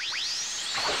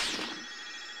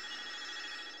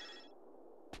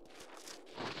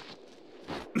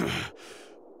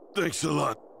 Thanks a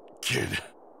lot, kid.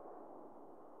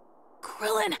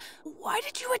 Krillin, why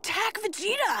did you attack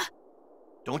Vegeta?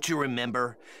 Don't you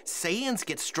remember? Saiyans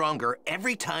get stronger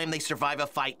every time they survive a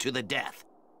fight to the death.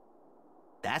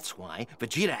 That's why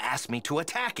Vegeta asked me to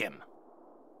attack him.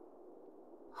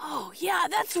 Oh, yeah,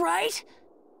 that's right.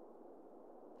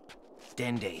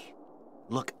 Dende,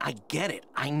 look, I get it.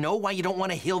 I know why you don't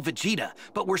want to heal Vegeta,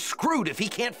 but we're screwed if he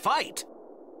can't fight.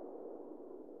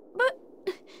 But...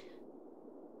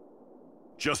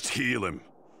 Just heal him.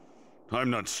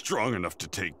 I'm not strong enough to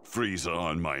take Frieza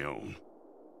on my own.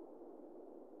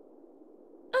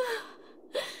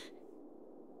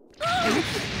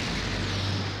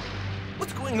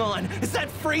 What's going on? Is that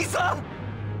Frieza?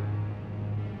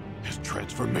 His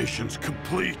transformation's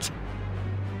complete.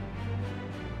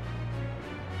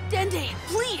 Dende,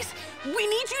 please! We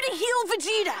need you to heal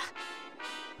Vegeta!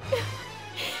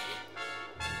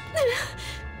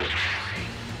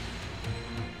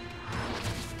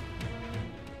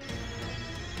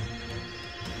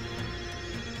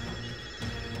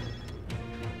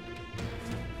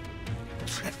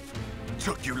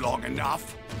 Took you long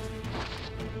enough.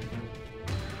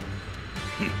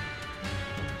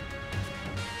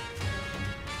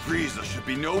 Frieza should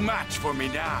be no match for me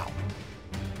now.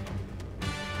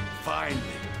 Finally,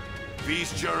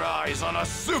 feast your eyes on a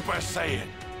Super Saiyan.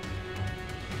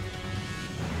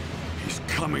 He's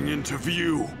coming into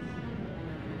view.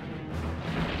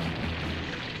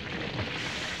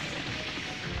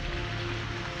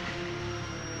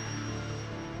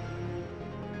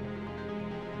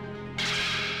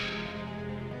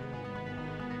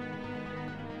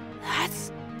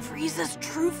 That's Frieza's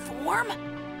true form?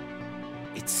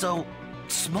 It's so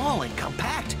small and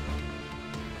compact,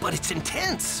 but it's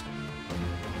intense.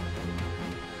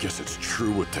 Guess it's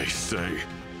true what they say.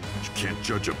 You can't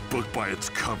judge a book by its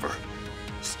cover.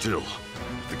 Still,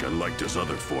 I think I liked his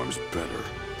other forms better.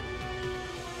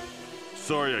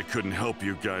 Sorry I couldn't help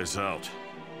you guys out.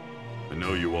 I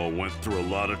know you all went through a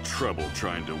lot of trouble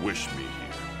trying to wish me here.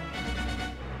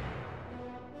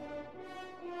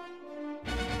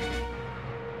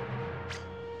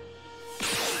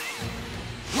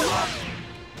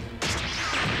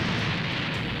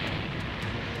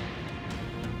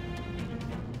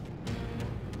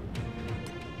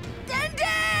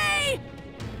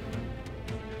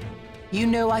 You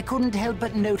know, I couldn't help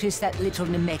but notice that little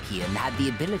Namekian had the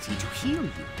ability to heal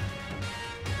you.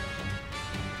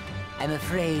 I'm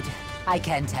afraid I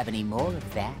can't have any more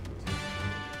of that.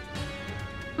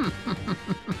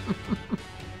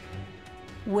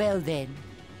 Well then,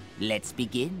 let's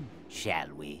begin, shall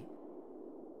we?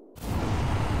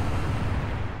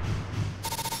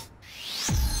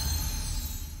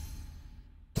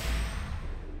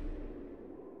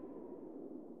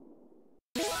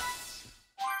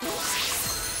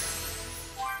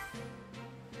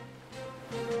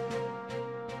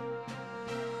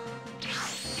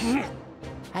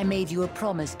 I made you a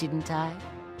promise, didn't I?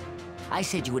 I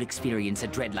said you would experience a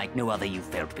dread like no other you've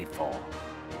felt before.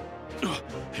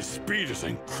 His speed is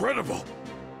incredible!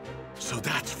 So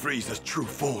that's Frieza's true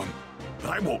form. But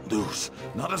I won't lose,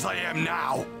 not as I am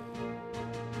now.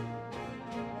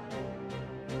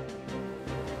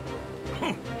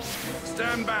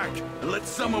 Stand back and let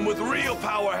someone with real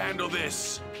power handle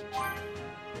this.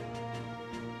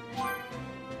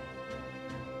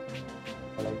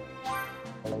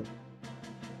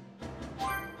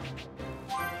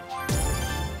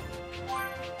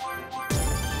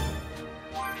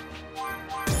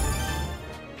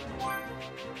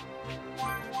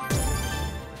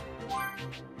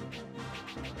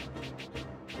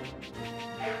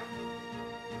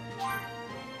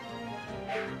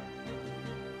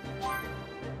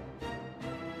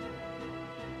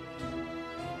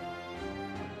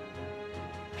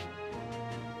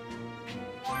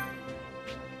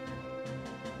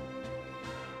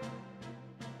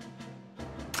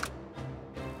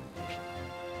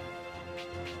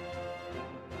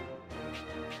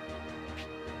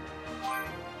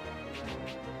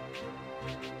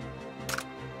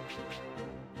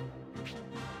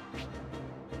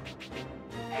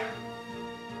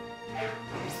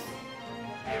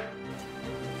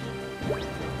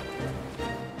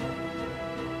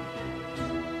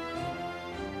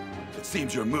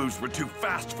 Seems your moves were too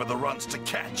fast for the runts to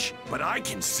catch, but I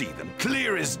can see them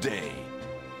clear as day.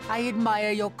 I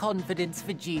admire your confidence,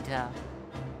 Vegeta.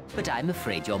 But I'm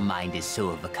afraid your mind is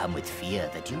so overcome with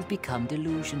fear that you've become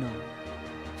delusional.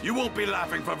 You won't be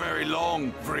laughing for very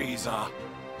long, Frieza.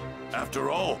 After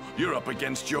all, you're up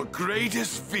against your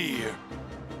greatest fear.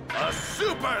 A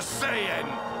Super Saiyan!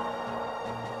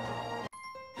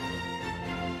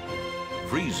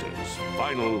 Frieza's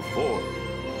final form.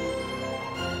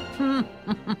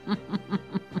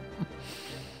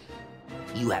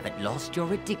 You haven't lost your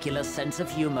ridiculous sense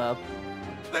of humor.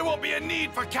 There won't be a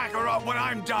need for Kakarot when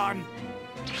I'm done.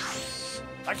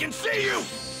 I can see you!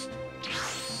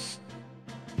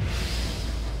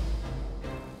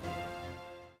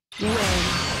 Well,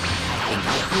 I think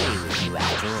I'll play with you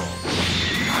after all.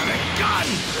 Have a gun!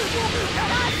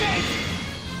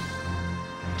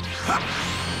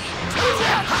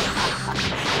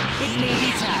 It may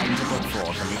be time to put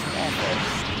forth a little effort.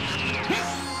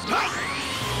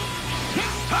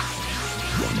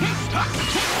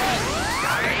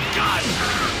 Got a gun!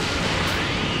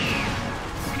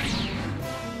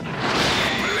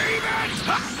 Believe it!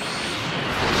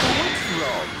 What's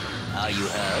wrong? Are you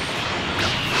hurt?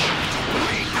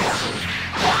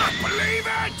 Believe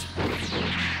it!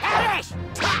 Alice!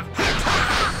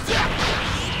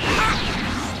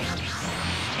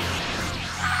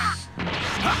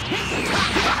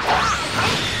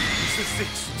 Is this the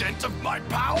extent of my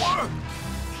power?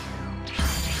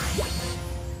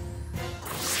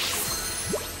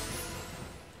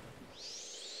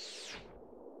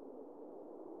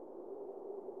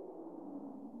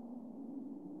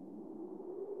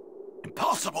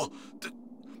 Impossible!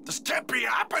 This can't be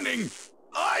happening!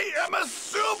 I am a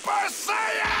Super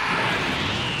Saiyan!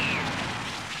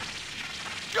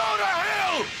 Go to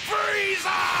hell,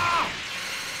 Frieza!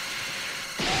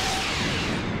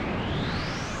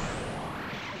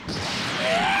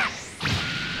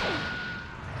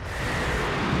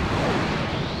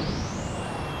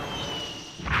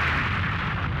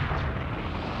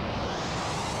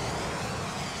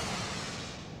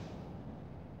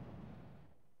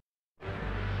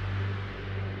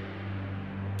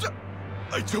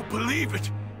 I don't believe it!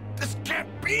 This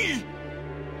can't be!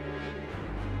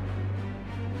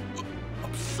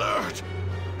 Absurd!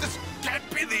 This can't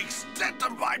be the extent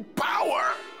of my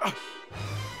power!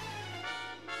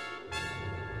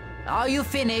 Are you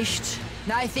finished?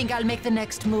 I think I'll make the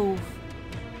next move.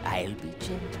 I'll be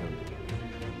gentle.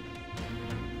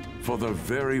 For the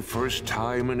very first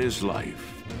time in his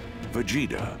life,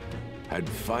 Vegeta had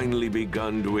finally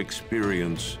begun to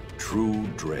experience true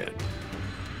dread.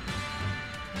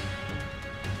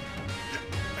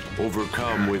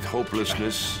 Overcome with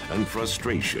hopelessness and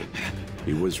frustration,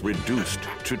 he was reduced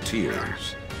to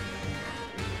tears.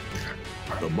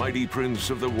 The mighty prince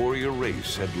of the warrior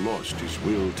race had lost his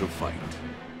will to fight.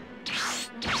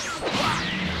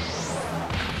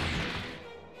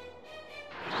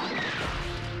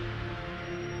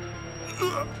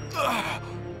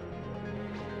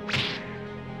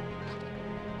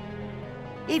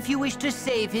 If you wish to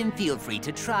save him, feel free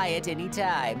to try at any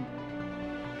time.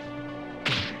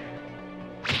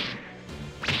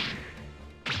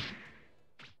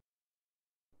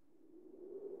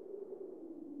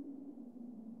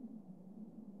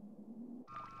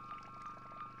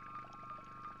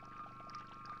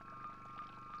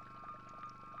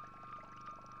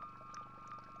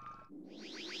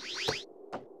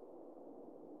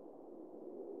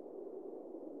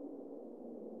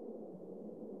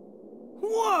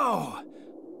 Whoa!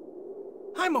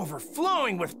 I'm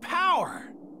overflowing with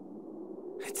power!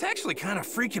 It's actually kind of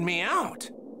freaking me out.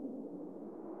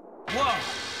 Whoa!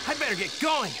 I better get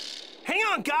going! Hang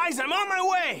on, guys! I'm on my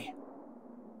way!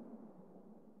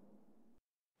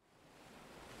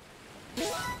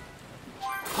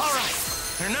 Alright,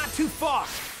 they're not too far.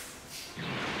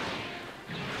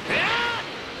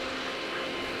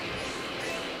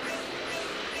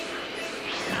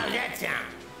 How's that sound?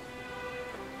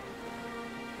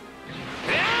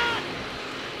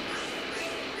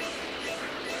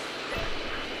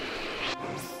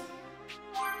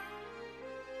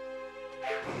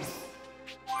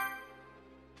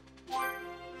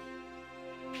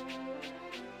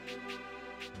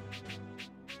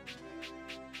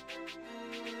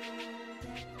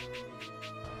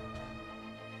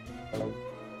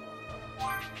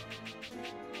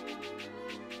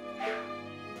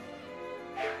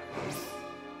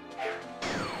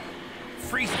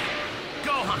 Frieza,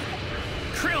 Gohan,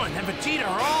 Krillin, and Vegeta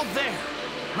are all there.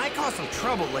 Might cause some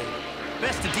trouble later.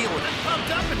 Best to deal with it. Pumped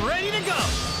up and ready to go.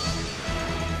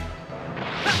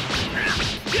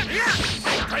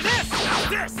 For this, now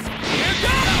this. Here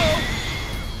goes!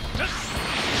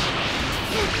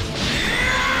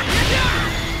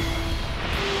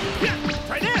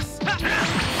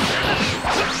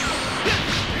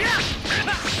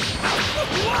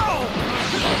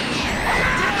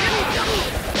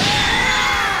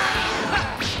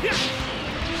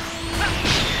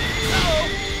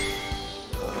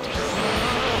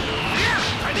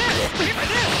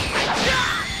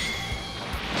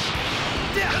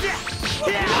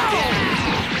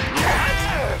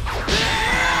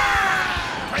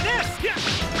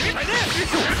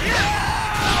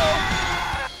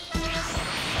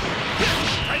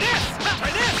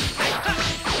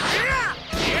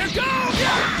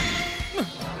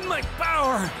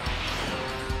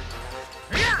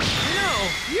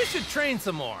 You should train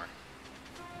some more.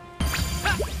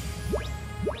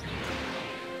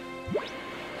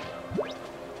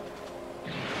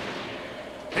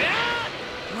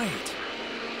 Wait,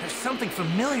 there's something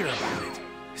familiar about it.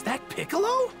 Is that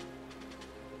Piccolo?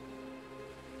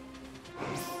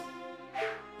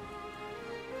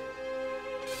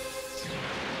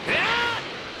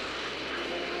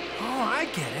 Oh, I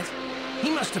get it.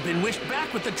 He must have been wished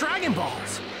back with the Dragon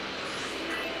Balls.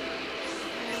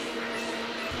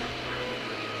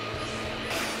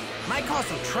 Might cause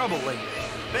some trouble later.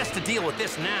 Best to deal with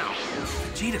this now.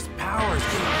 Vegeta's power is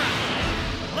good.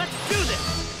 Let's do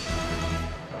this!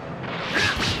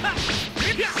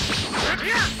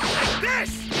 Like this!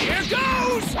 Here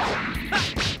goes!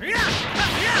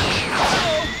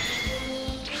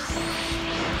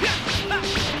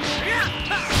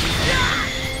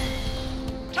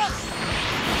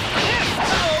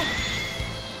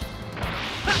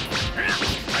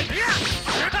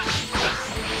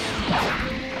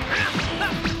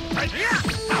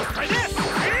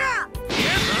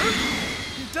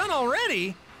 You're done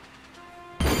already?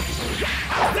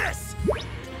 This!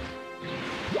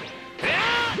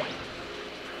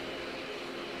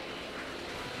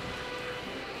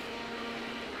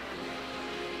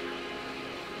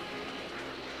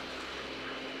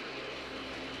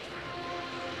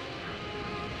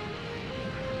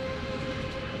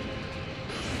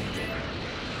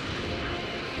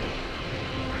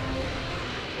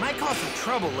 Might cause some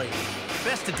trouble later.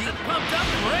 Best to deal pumped up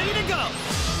and ready to go.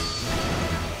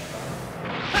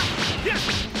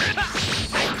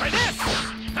 Try this!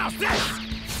 How's this?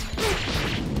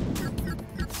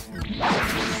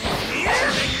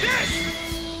 Take this!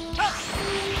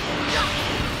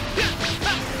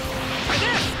 Try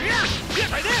this!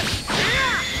 Try this!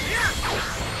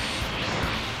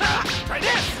 Try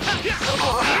this! Here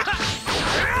goes!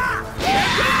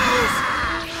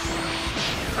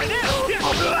 Try this!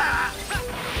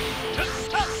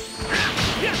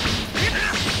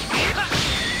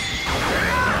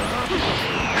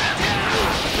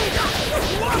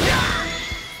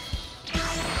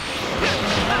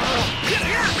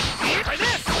 Try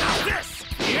this! This!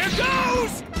 Here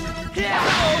goes!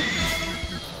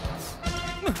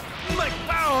 My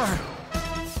power!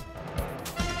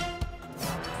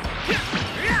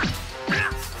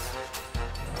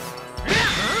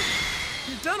 Huh?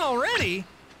 You're done already?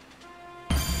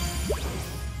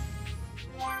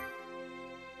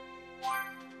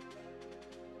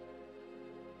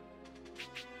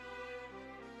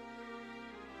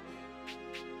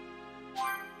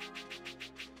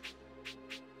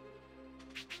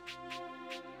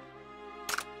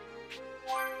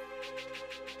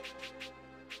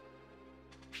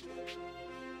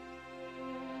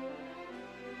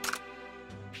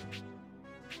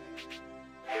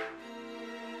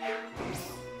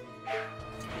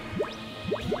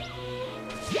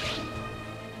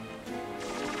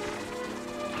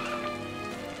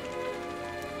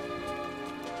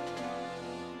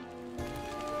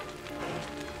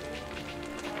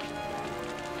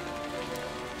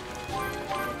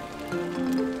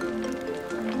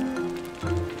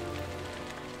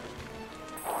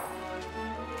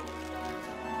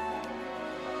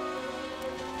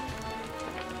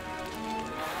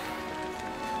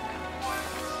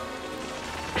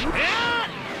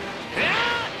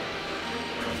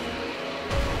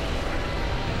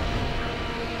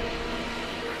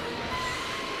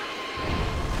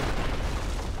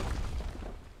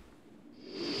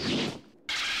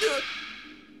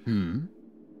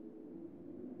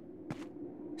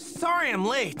 Sorry I'm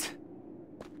late.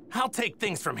 I'll take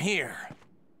things from here.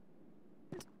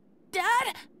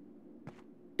 Dad?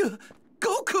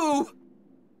 Goku!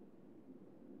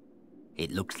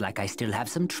 It looks like I still have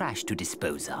some trash to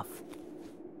dispose of.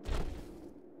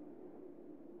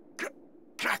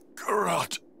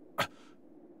 Kakarot!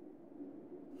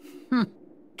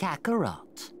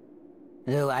 Kakarot.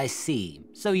 Oh, I see.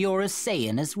 So you're a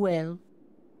Saiyan as well?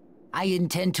 I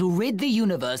intend to rid the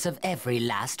universe of every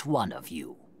last one of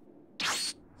you.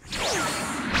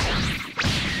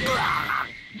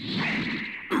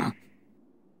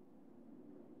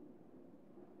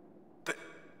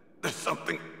 There's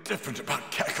something different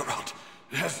about Kakarot.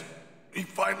 Has he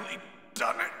finally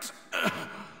done it?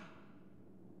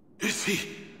 Is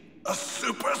he a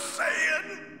Super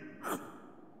Saiyan?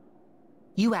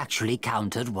 You actually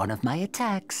countered one of my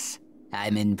attacks.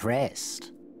 I'm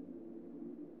impressed.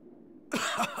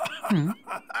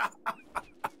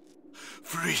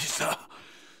 Frieza,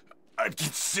 I'd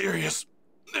get serious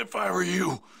if I were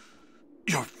you.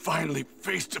 You're finally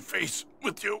face to face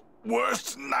with your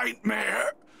worst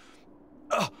nightmare.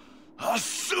 A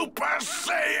Super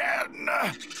Saiyan!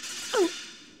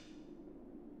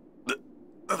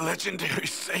 The legendary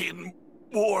Saiyan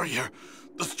warrior,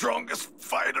 the strongest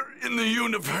fighter in the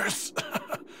universe.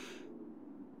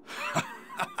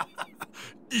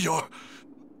 You're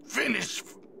finished,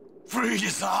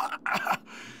 Frieza.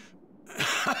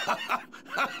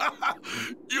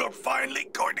 You're finally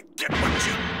going to get what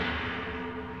you...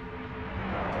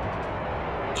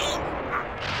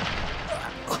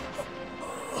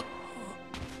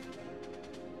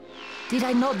 Did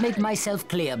I not make myself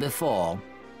clear before?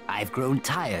 I've grown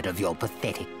tired of your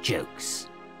pathetic jokes.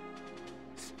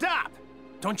 Stop!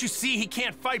 Don't you see he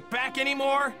can't fight back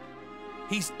anymore?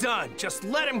 He's done. Just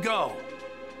let him go.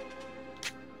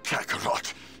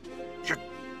 Kakarot, you're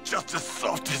just as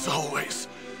soft as always.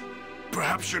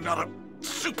 Perhaps you're not a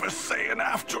Super Saiyan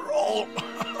after all.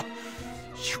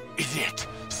 You idiot.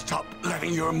 Stop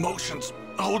letting your emotions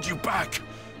hold you back.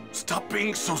 Stop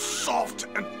being so soft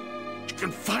and you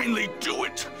can finally do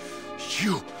it.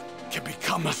 You can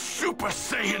become a Super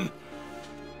Saiyan.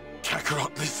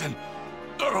 Kakarot, listen.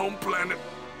 Our home planet,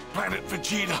 Planet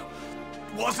Vegeta,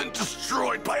 wasn't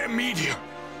destroyed by a meteor.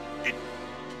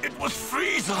 It was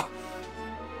Frieza.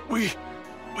 We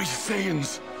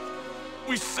Saiyans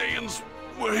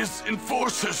were his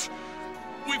enforcers.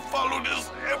 We followed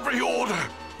his every order.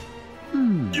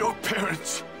 Your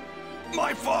parents,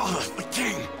 my father, the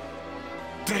king,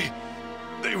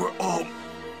 they were all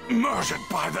murdered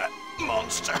by that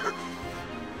monster.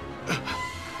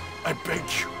 I beg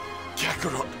you,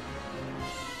 Kakarot,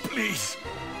 please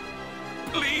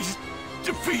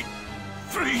defeat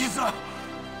Frieza.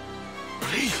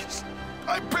 Please,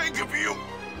 I beg of you.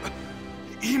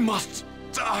 He must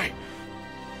die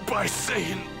by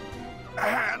Saiyan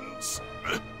hands.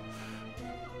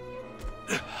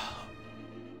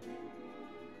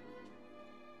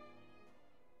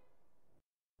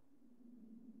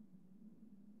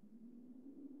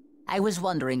 I was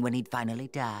wondering when he'd finally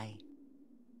die.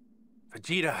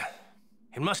 Vegeta,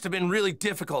 it must have been really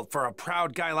difficult for a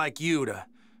proud guy like you to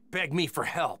beg me for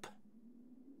help.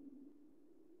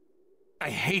 I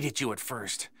hated you at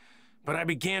first, but I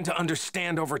began to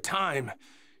understand over time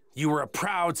you were a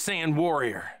proud Saiyan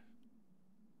warrior.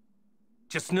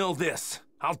 Just know this,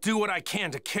 I'll do what I can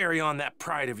to carry on that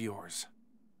pride of yours.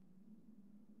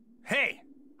 Hey,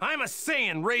 I'm a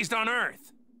Saiyan raised on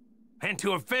Earth, and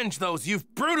to avenge those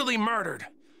you've brutally murdered,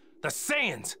 the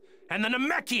Saiyans and the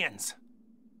Namekians.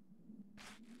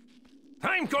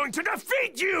 I'm going to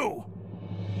defeat you!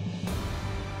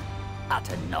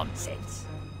 Utter nonsense.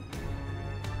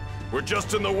 We're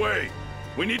just in the way.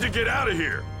 We need to get out of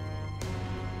here.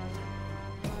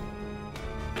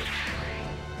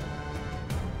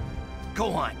 Go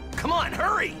on, come on,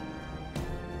 hurry!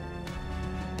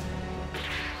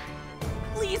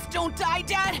 Please don't die,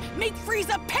 Dad! Make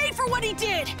Frieza pay for what he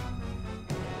did!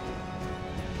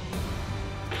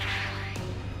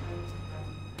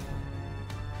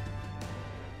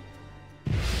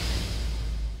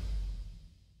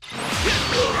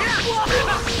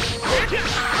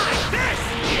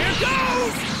 Here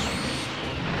goes!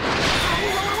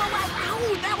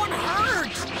 Ow, that one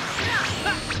hurt!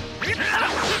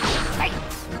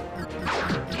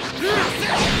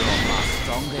 You're far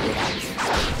stronger than I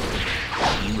suspected.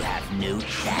 You have no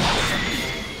chance.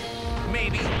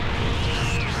 Maybe.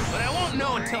 But I won't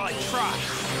know until I try.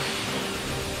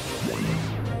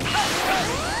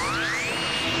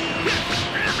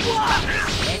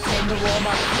 Let's end the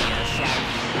warm-up here, shall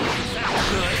we? Sounds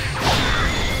good.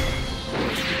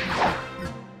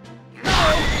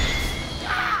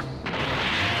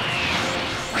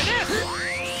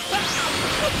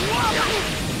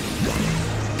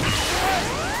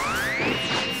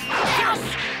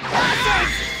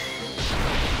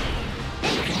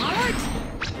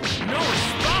 No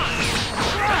response!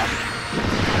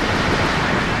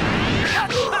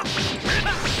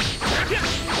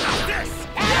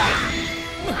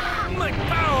 My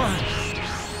power!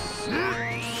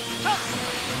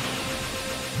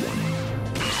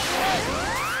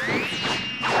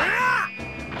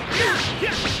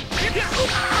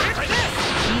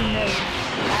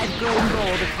 I've grown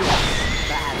bored of this.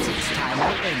 Perhaps it's time I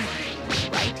end it.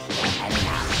 Right here and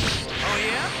now. Oh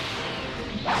yeah?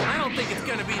 I don't think it's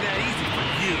gonna be that easy for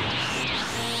you.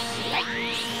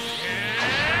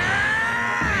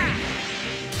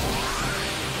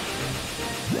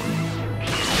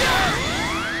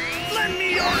 Lend me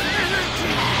your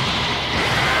energy!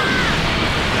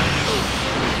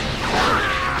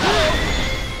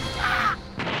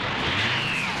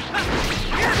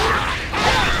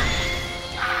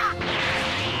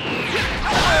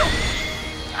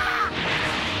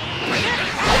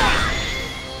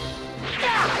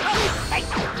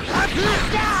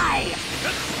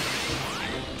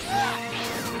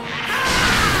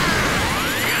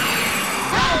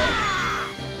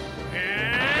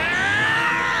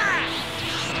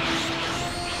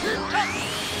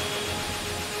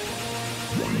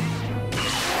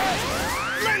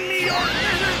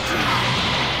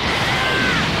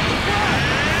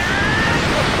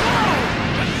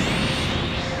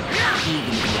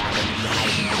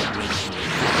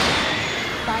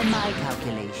 By my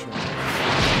calculation,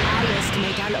 I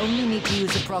estimate I'll only need to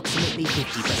use approximately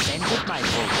 50% of my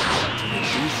full power to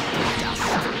reduce it to dust.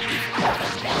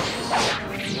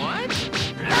 What?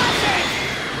 Nothing!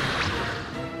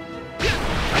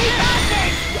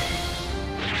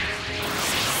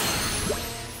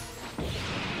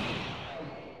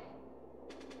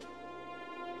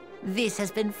 This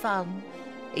has been fun.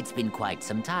 It's been quite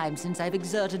some time since I've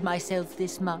exerted myself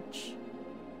this much.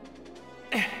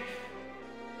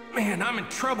 Man, I'm in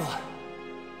trouble.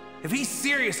 If he's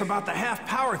serious about the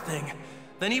half-power thing,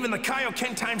 then even the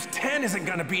Kaioken times 10 isn't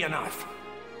gonna be enough.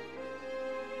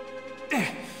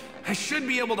 I should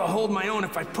be able to hold my own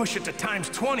if I push it to times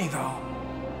 20, though.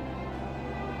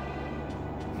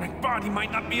 My body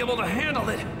might not be able to handle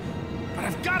it, but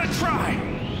I've gotta try!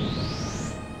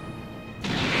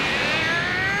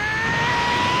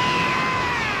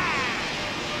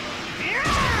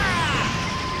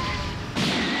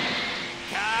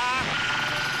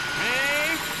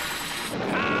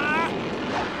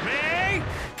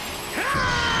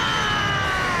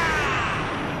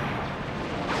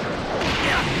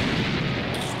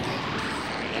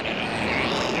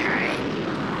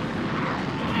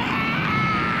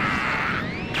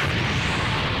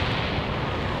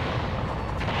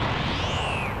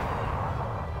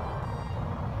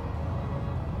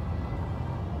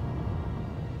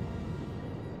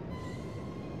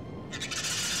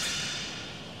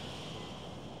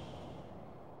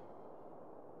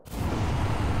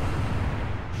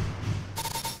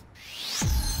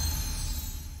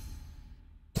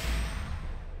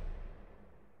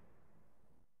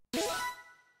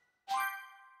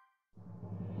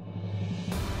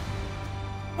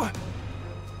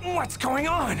 What's going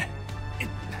on?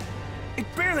 It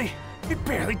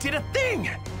barely did a thing!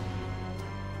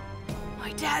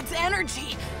 My dad's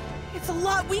energy! It's a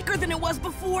lot weaker than it was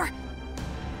before.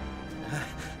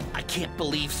 I can't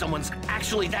believe someone's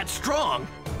actually that strong.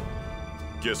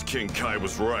 Guess King Kai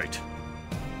was right.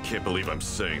 Can't believe I'm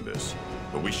saying this,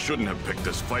 but we shouldn't have picked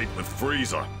this fight with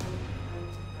Frieza.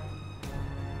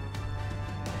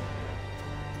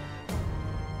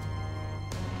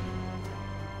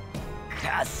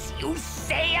 Curse you,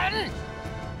 Saiyan!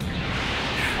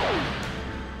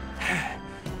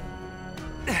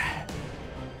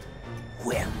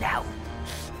 Well now,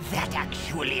 that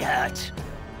actually hurt.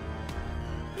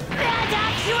 That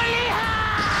actually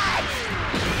hurt!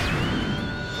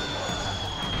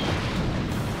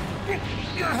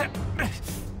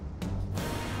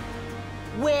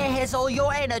 Where has all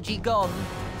your energy gone?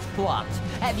 What?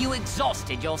 Have you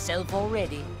exhausted yourself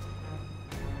already?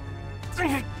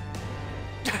 I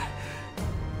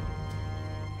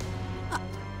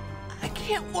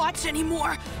can't watch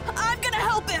anymore. I'm gonna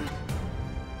help him.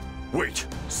 Wait,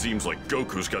 seems like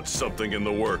Goku's got something in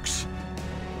the works.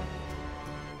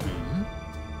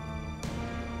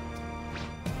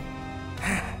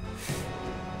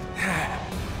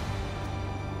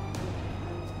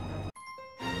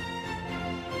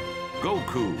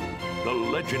 Goku, the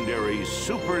legendary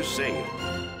Super Saiyan.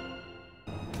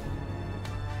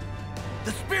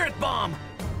 The Spirit Bomb!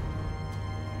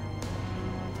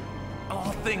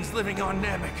 All things living on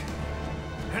Namek,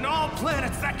 and all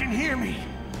planets that can hear me,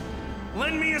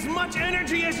 lend me as much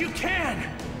energy as you can!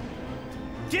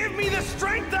 Give me the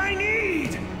strength I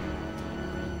need!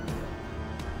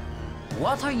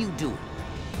 What are you doing?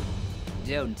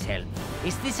 Don't tell me.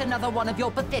 Is this another one of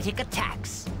your pathetic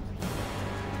attacks?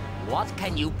 What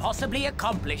can you possibly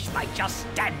accomplish by just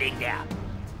standing there?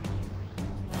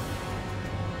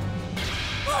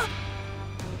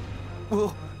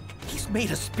 Well, he's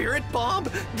made a Spirit Bomb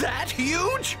that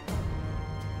huge?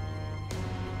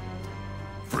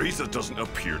 Frieza doesn't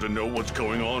appear to know what's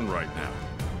going on right now.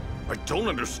 I don't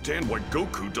understand why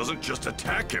Goku doesn't just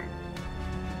attack him.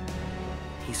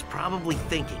 He's probably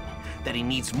thinking that he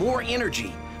needs more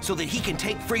energy so that he can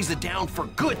take Frieza down for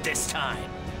good this time.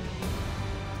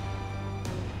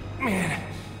 Man,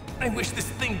 I wish this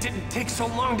thing didn't take so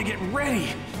long to get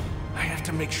ready. I have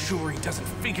to make sure he doesn't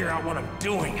figure out what I'm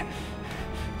doing.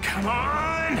 Come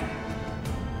on!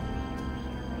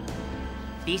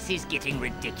 This is getting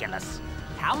ridiculous.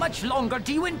 How much longer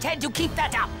do you intend to keep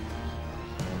that up?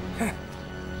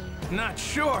 Not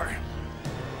sure.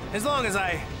 As long as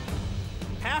I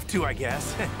have to, I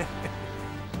guess.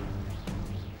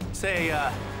 Say,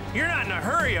 you're not in a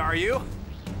hurry, are you?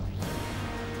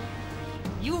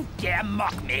 You dare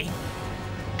mock me?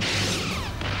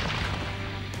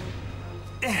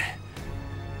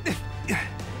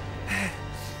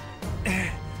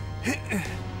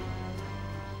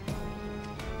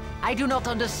 I do not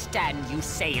understand you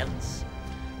Saiyans.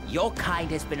 Your kind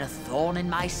has been a thorn in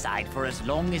my side for as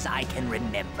long as I can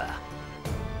remember.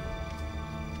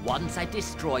 Once I've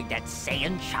destroyed that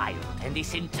Saiyan child and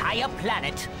this entire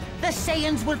planet, the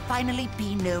Saiyans will finally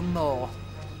be no more.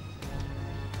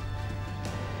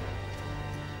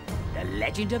 The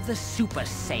legend of the Super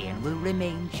Saiyan will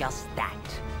remain just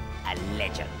that, a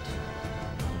legend.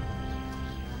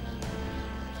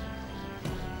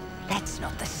 That's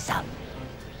not the sun.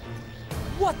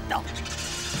 What the?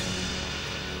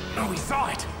 Oh, we saw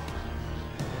it!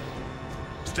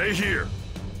 Stay here.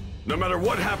 No matter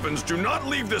what happens, do not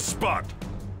leave this spot!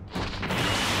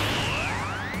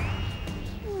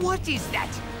 What is that?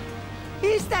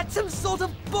 Is that some sort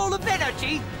of ball of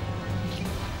energy?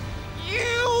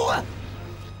 You!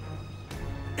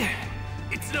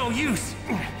 It's no use.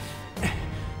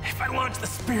 If I launch the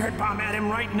spirit bomb at him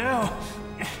right now,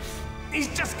 he's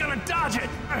just gonna dodge it.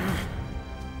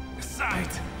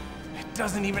 Besides, it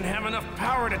doesn't even have enough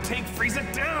power to take Frieza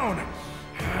down.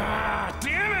 Ah,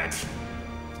 damn it!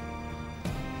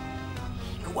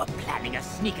 You were planning a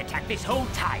sneak attack this whole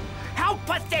time. How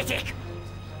pathetic!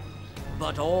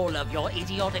 But all of your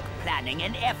idiotic planning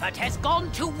and effort has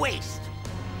gone to waste.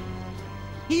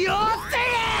 You're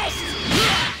finished!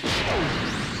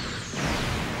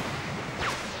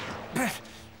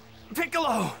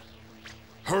 Piccolo!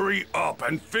 Hurry up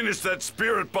and finish that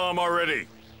spirit bomb already!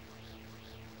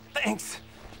 Thanks,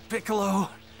 Piccolo.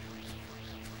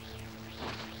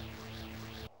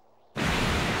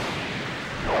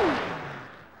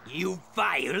 You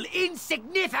vile,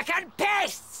 insignificant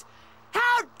pests!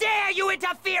 How dare you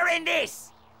interfere in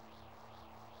this!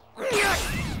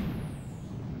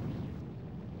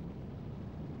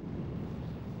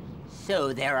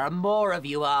 So there are more of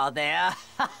you, are there?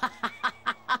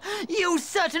 You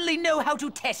certainly know how to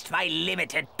test my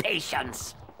limited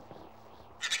patience.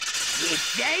 It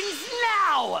ends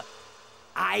now!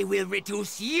 I will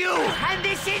reduce you and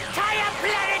this entire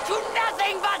planet to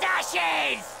nothing but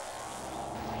ashes!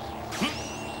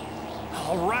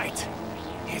 All right,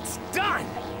 it's done!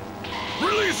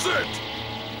 Release it!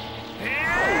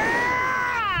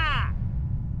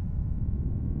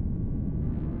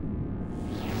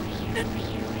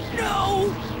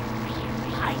 No!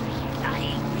 I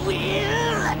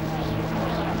will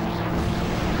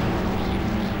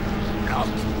not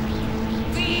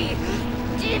be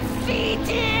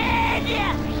defeated!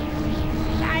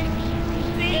 Like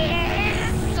this!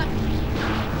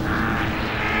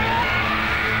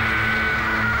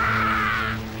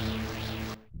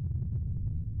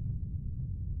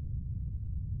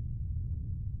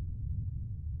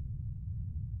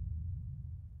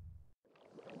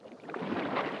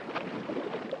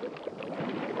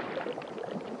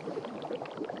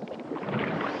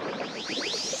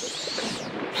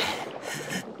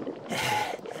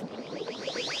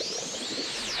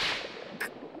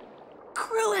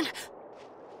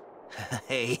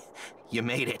 Hey, you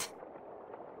made it.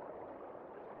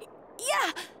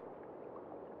 Yeah!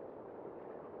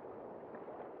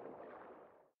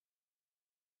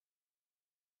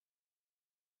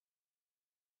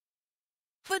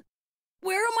 But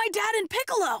where are my dad and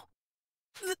Piccolo?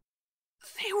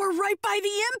 They were right by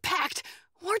the impact,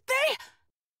 weren't they?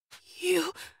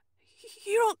 You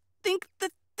don't think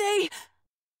that they...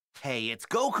 Hey, it's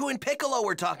Goku and Piccolo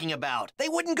we're talking about. They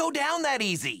wouldn't go down that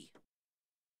easy.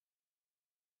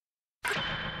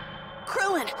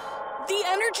 Krillin, the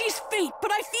energy's faint,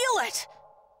 but I feel it.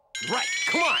 Right,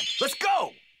 come on, let's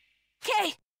go!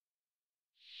 Okay.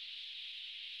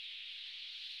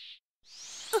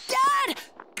 Dad!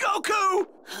 Goku!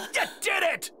 You did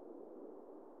it!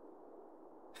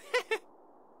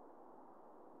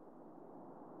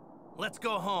 Let's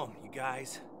go home, you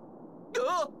guys.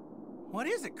 What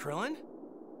is it, Krillin?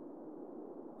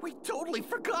 We totally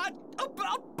forgot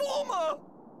about Bulma!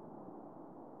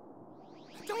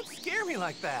 Don't scare me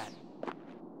like that.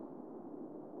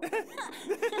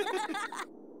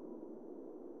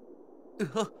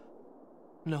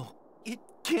 No, it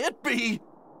can't be.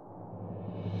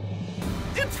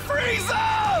 It's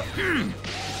Frieza!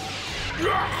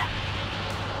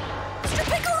 Mr.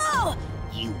 Piccolo!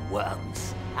 You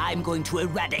worms. I'm going to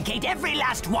eradicate every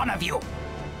last one of you!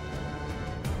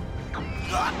 Krillin!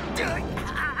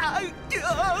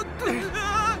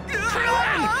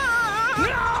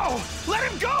 No! Let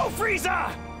him go,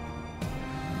 Frieza!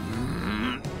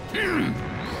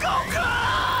 Goku!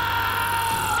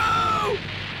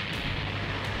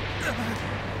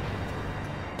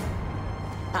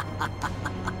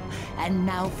 And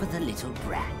now for the little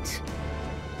brat.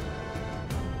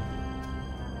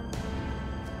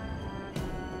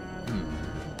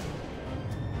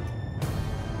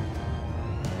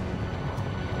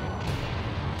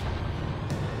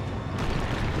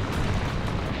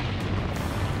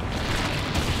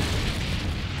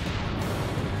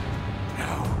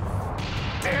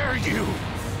 dare you!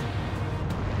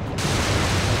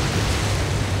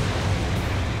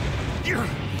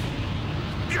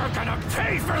 You're gonna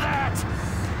pay for that!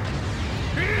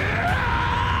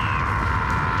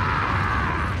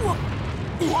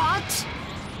 What?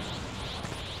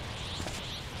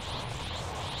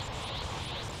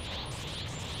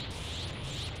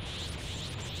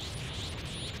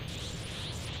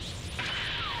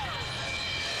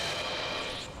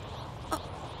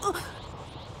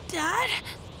 Dad?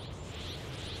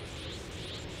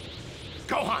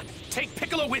 Gohan, take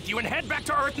Piccolo with you and head back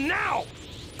to Earth now!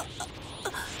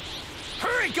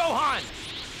 Hurry, Gohan!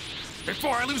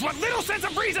 Before I lose what little sense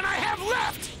of reason I have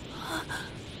left!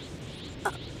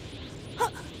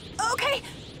 Okay.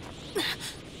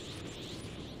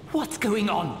 What's going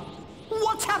on?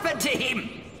 What's happened to him?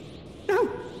 No,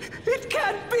 it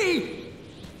can't be!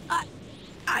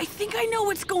 I think I know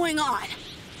what's going on.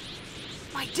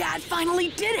 My dad finally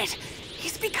did it!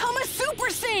 He's become a Super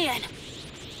Saiyan!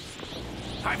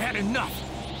 I've had enough!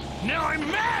 Now I'm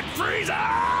mad,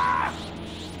 Frieza!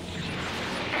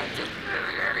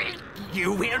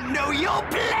 You will know your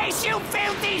place, you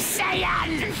filthy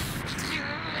Saiyan!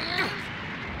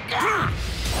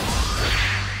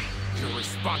 You're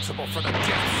responsible for the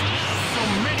deaths of so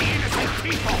many innocent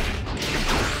people!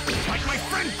 Like my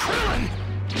friend Krillin!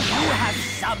 You have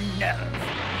some nerve.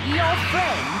 Your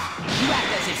friend? You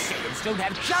act as if Saiyans don't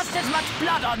have just as much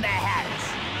blood on their hands.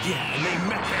 Yeah, and they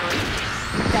met their end.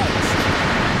 Thanks.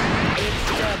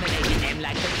 Exterminating them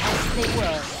like the pests they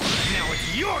were. Now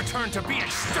it's your turn to be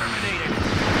exterminated!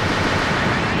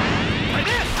 Like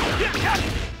this!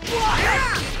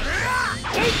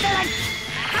 Excellent!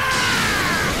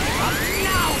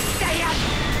 Now, Saiyan!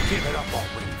 Give it up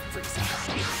already, Frieza.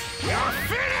 You're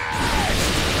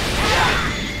finished!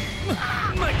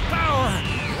 My power!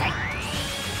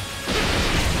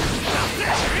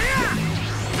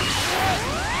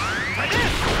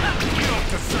 You don't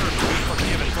deserve to be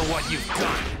forgiven for what you've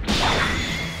done.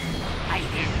 I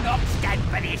will not stand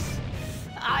for this.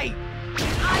 I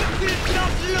will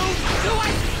not lose to a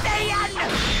Saiyan!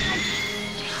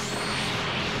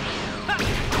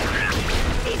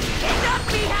 This cannot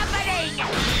be happening!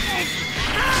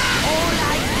 All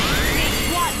I need is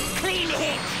one clean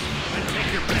hit! Then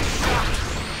take your best shot!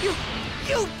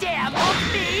 You dare mock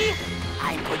me?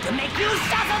 I'm going to make you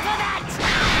suffer for that!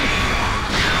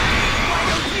 Why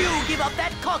don't you give up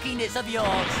that cockiness of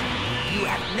yours? You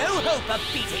have no hope of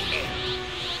beating me!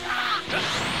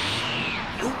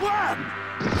 You worm!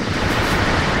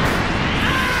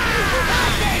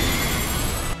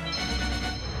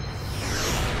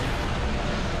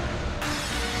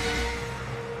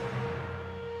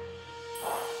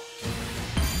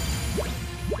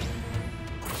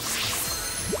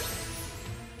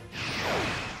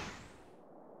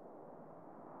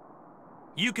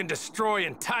 You can destroy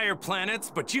entire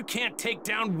planets, but you can't take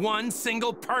down one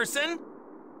single person?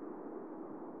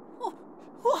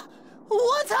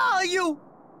 What are you?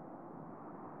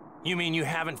 You mean you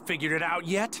haven't figured it out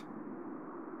yet?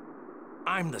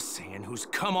 I'm the Saiyan who's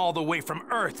come all the way from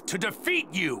Earth to defeat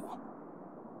you!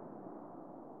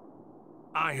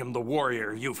 I am the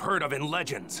warrior you've heard of in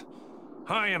legends.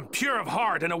 I am pure of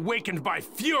heart and awakened by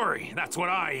fury, that's what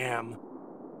I am.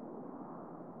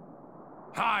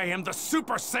 I am the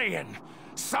Super Saiyan,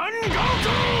 Son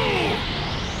Goku!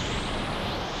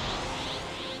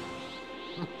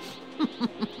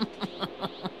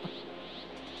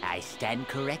 I stand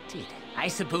corrected. I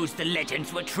suppose the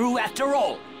legends were true after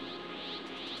all.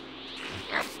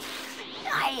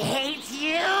 I hate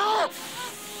you!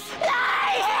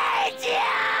 I hate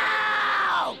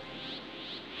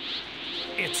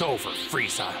you! It's over,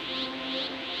 Frieza.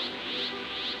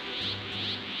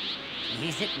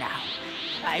 Is it now?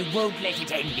 I won't let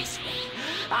it end this way.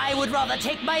 I would rather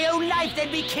take my own life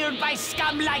than be killed by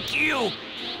scum like you!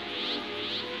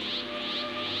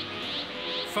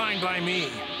 Fine by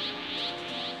me.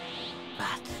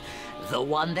 But the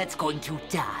one that's going to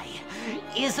die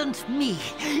isn't me.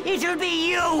 It'll be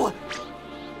you!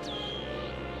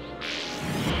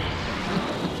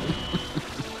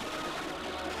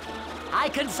 I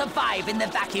can survive in the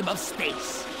vacuum of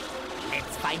space.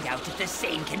 Let's find out if the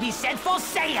same can be said for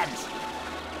Saiyans!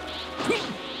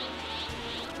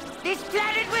 This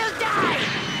planet will die!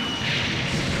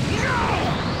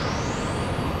 No!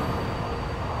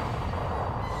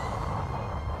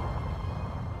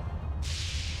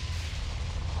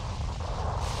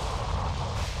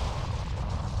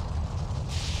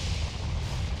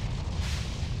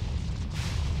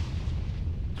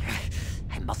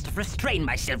 I must have restrained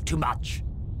myself too much.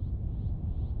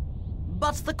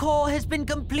 But the core has been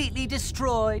completely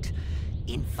destroyed.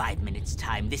 In 5 minutes'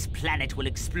 time, this planet will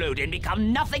explode and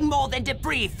become nothing more than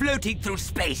debris floating through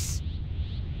space.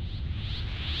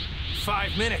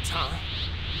 5 minutes, huh?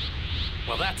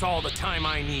 Well, that's all the time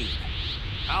I need.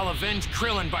 I'll avenge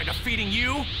Krillin by defeating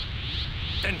you,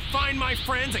 then find my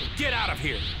friends and get out of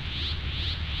here.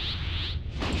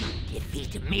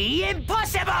 Defeat me?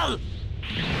 Impossible!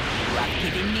 You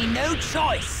have given me no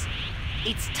choice.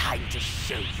 It's time to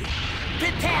show you.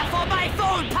 Prepare for my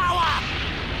full power!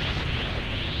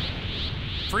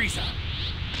 Frieza.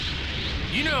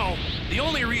 You know, the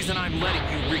only reason I'm letting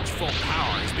you reach full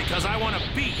power is because I want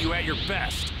to beat you at your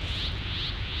best.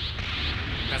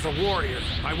 As a warrior,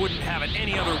 I wouldn't have it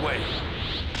any other way.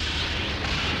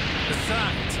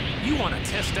 Besides, you want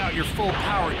to test out your full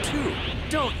power too,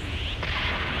 don't you?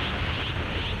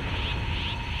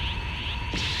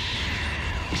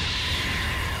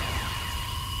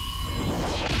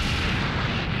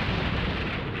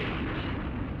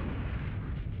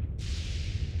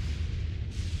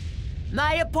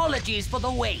 My apologies for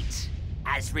the wait.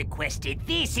 As requested,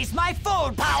 this is my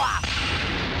full power!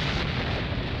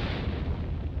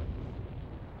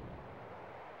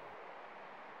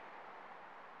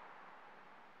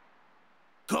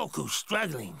 Goku's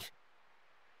struggling.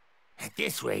 At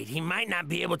this rate, he might not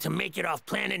be able to make it off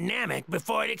planet Namek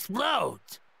before it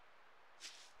explodes.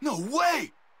 No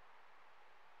way!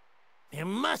 There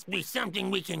must be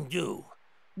something we can do.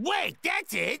 Wait,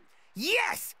 that's it!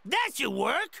 Yes, that should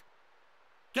work!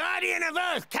 Guardian of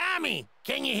Earth, Kami,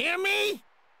 can you hear me?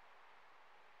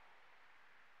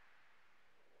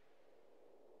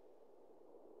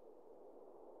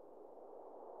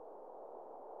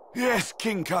 Yes,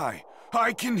 King Kai,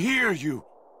 I can hear you.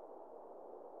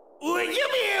 Would you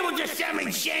be able to summon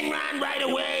Shenron right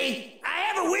away? I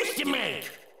have a wish to make.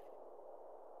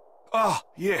 Ah,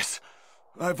 yes.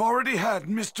 I've already had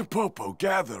Mr. Popo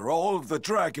gather all of the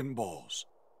Dragon Balls.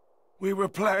 We were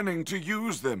planning to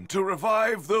use them to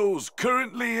revive those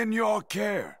currently in your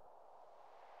care.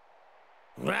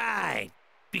 Right,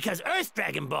 because Earth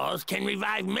Dragon Balls can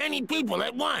revive many people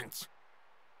at once.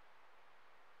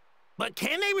 But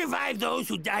can they revive those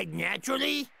who died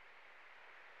naturally?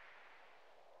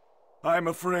 I'm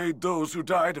afraid those who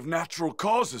died of natural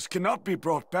causes cannot be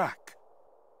brought back.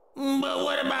 But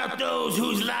what about those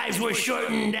whose lives were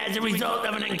shortened as a result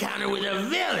of an encounter with a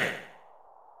villain?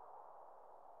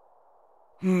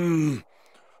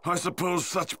 I suppose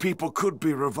such people could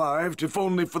be revived, if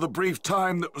only for the brief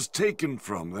time that was taken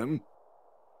from them.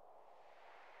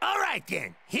 All right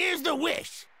then, here's the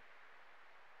wish.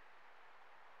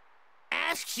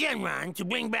 Ask Shenron to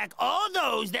bring back all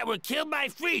those that were killed by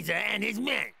Frieza and his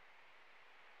men.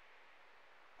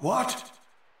 What?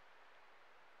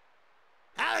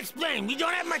 I'll explain, we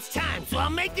don't have much time, so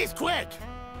I'll make this quick.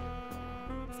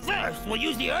 First, we'll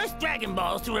use the Earth's Dragon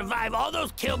Balls to revive all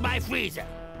those killed by Frieza.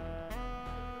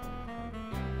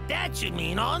 That should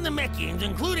mean all Namekians,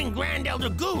 including Grand Elder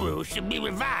Guru, should be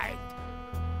revived.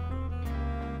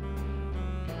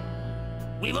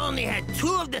 We've only had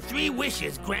 2 of the 3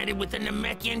 wishes granted with the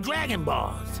Namekian Dragon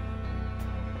Balls.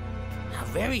 How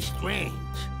very strange.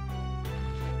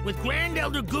 With Grand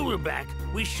Elder Guru back,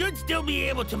 we should still be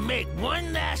able to make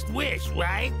one last wish,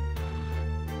 right?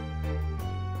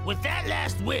 With that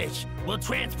last wish, we'll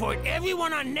transport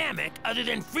everyone on Namek other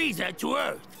than Frieza to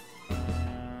Earth.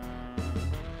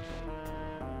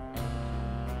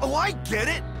 Oh, I get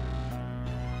it!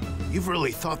 You've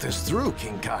really thought this through,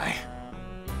 King Kai.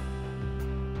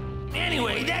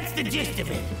 Anyway, that's the gist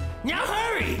of it. Now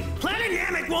hurry! Planet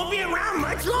Namek won't be around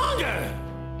much longer!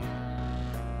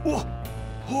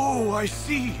 Oh, I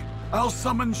see. I'll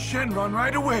summon Shenron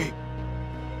right away.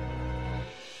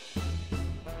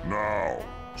 Now,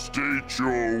 state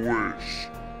your wish.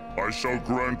 I shall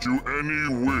grant you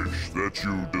any wish that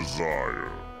you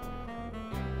desire.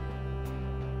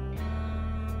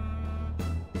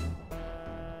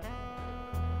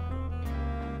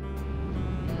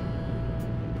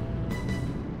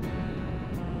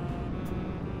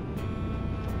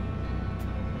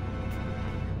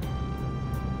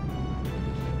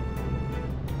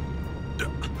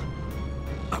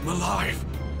 I'm alive,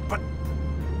 but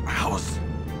how is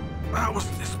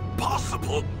this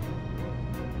possible?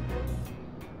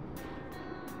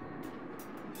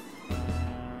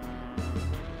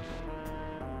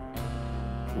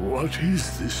 What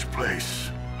is this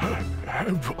place?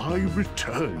 Have I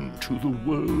returned to the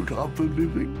world of the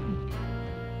living?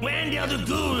 Grand Elder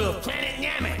Guru of Planet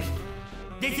Namek.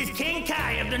 This is King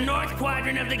Kai of the North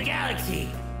Quadrant of the galaxy.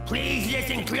 Please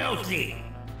listen closely.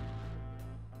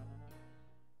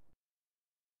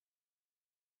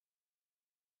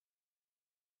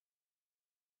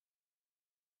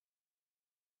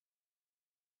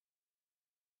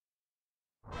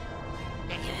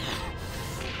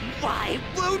 Why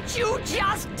won't you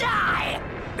just die?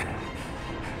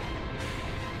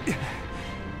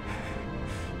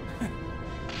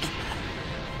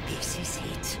 This is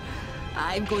it.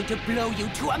 I'm going to blow you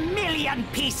to a million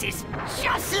pieces,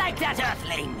 just like that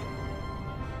Earthling!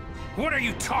 What are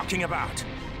you talking about?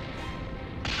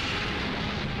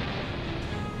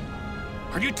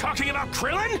 Are you talking about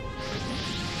Krillin?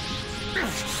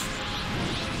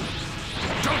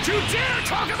 Don't you dare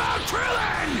talk about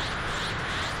Krillin!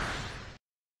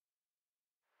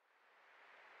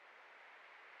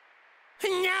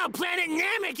 Now Planet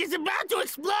Namek is about to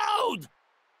explode!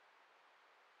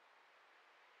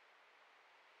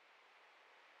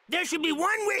 There should be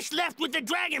one wish left with the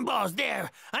Dragon Balls there.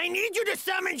 I need you to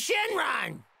summon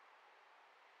Shenron!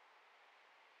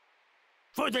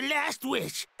 For the last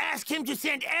wish, ask him to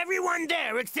send everyone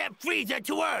there except Frieza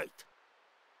to Earth.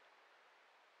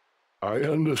 I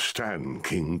understand,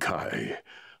 King Kai.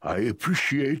 I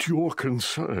appreciate your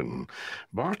concern,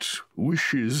 but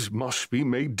wishes must be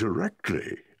made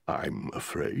directly, I'm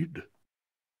afraid.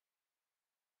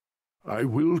 I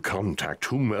will contact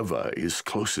whomever is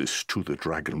closest to the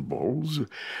Dragon Balls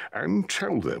and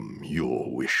tell them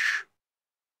your wish.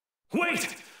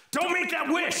 Wait! Don't make that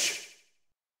wish!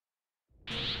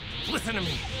 Listen to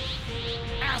me.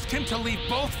 Ask him to leave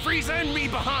both Frieza and me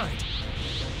behind.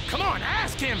 Come on,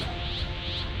 ask him!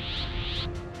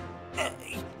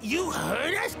 You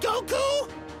heard us, Goku?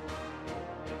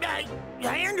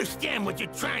 I understand what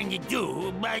you're trying to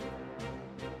do, but...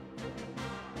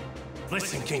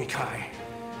 Listen, King Kai.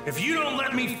 If you don't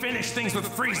let me finish things with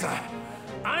Frieza,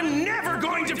 I'm never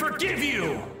going to forgive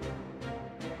you!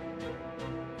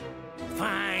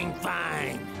 Fine,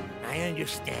 fine. I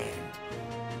understand.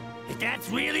 If that's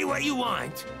really what you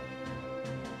want...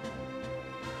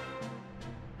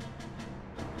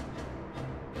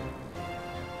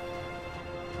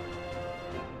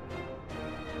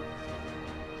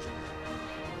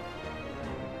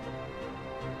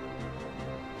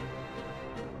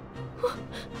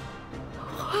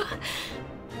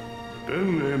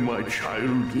 My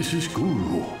child, this is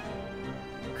Guru.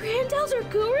 Grand Elder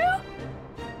Guru?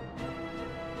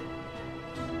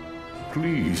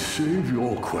 Please save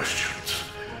your questions.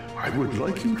 I would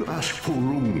like you to ask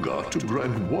Porunga to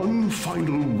grant one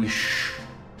final wish.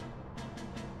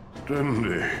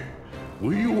 Dende,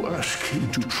 will you ask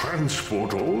him to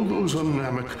transport all those on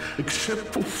Namek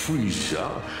except for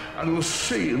Frieza and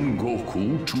Saiyan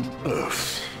Goku to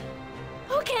Earth?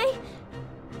 Okay.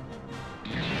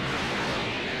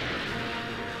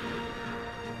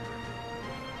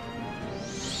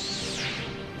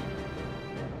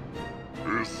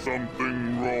 Is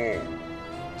something wrong?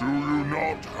 Do you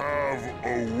not have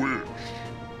a wish?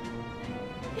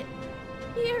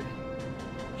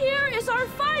 Here is our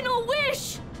final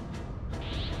wish!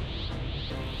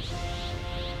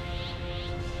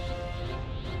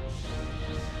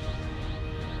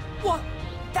 What?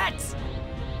 That's...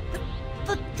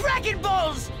 the Dragon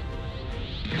Balls!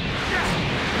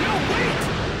 No, wait!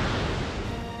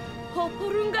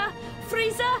 Porunga,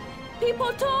 Frieza,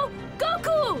 Pipoto,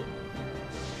 Goku!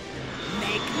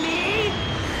 Make me...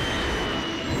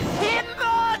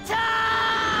 immortal!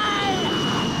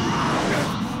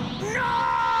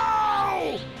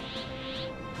 No!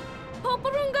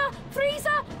 Porunga,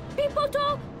 Frieza,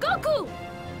 Pipoto, Goku!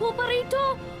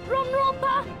 Pulparito,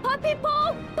 Ronropa, Papipo,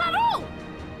 Paro!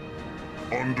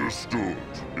 Understood.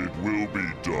 It will be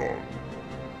done.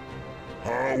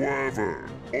 However,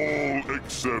 all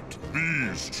except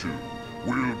these two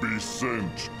will be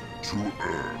sent to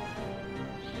Earth.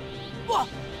 What?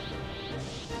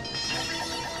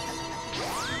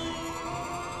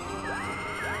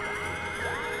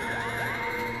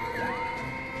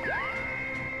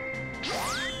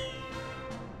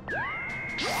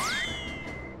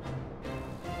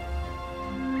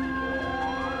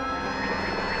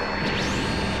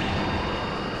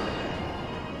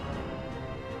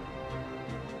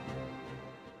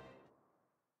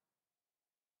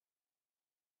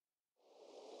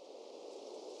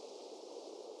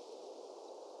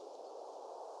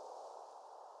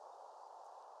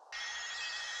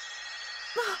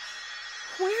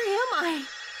 Where am I?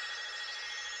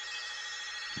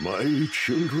 My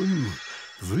children,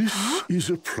 this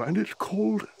is a planet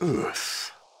called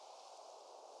Earth.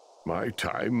 My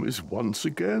time is once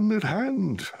again at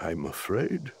hand, I'm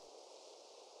afraid.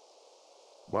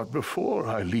 But before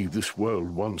I leave this world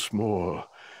once more,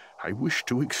 I wish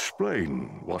to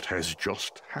explain what has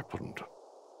just happened.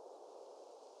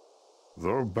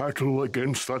 The battle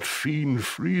against that fiend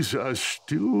Frieza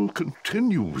still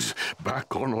continues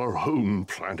back on our home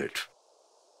planet.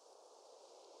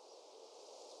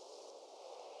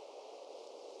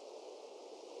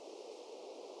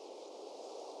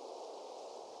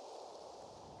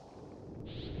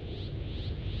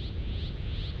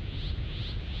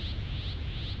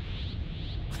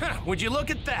 would you look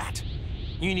at that?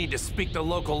 You need to speak the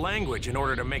local language in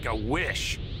order to make a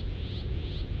wish.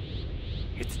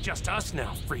 It's just us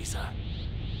now, Frieza.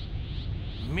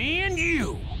 Me and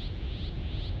you.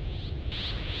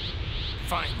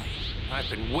 Finally, I've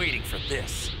been waiting for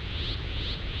this.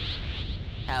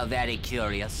 How very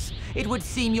curious. It would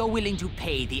seem you're willing to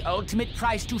pay the ultimate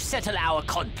price to settle our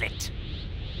conflict.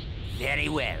 Very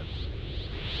well.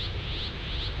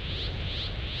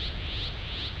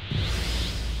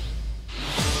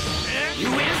 You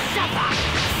will suffer,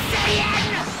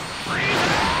 Saiyan!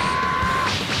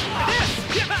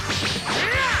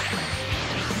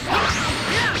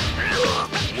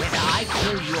 Whether I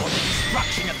kill you or the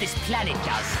destruction of this planet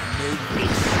does no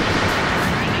difference.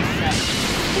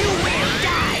 You will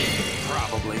die!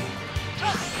 Probably.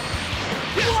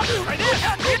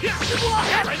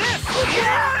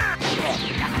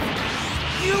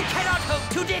 You cannot hope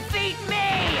to defeat me!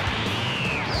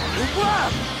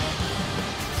 Worm!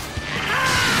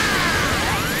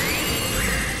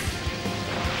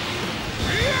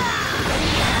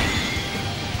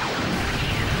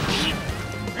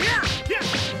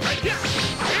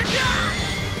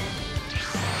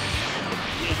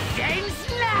 It ends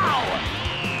now!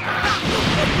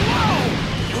 Whoa!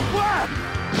 The worm!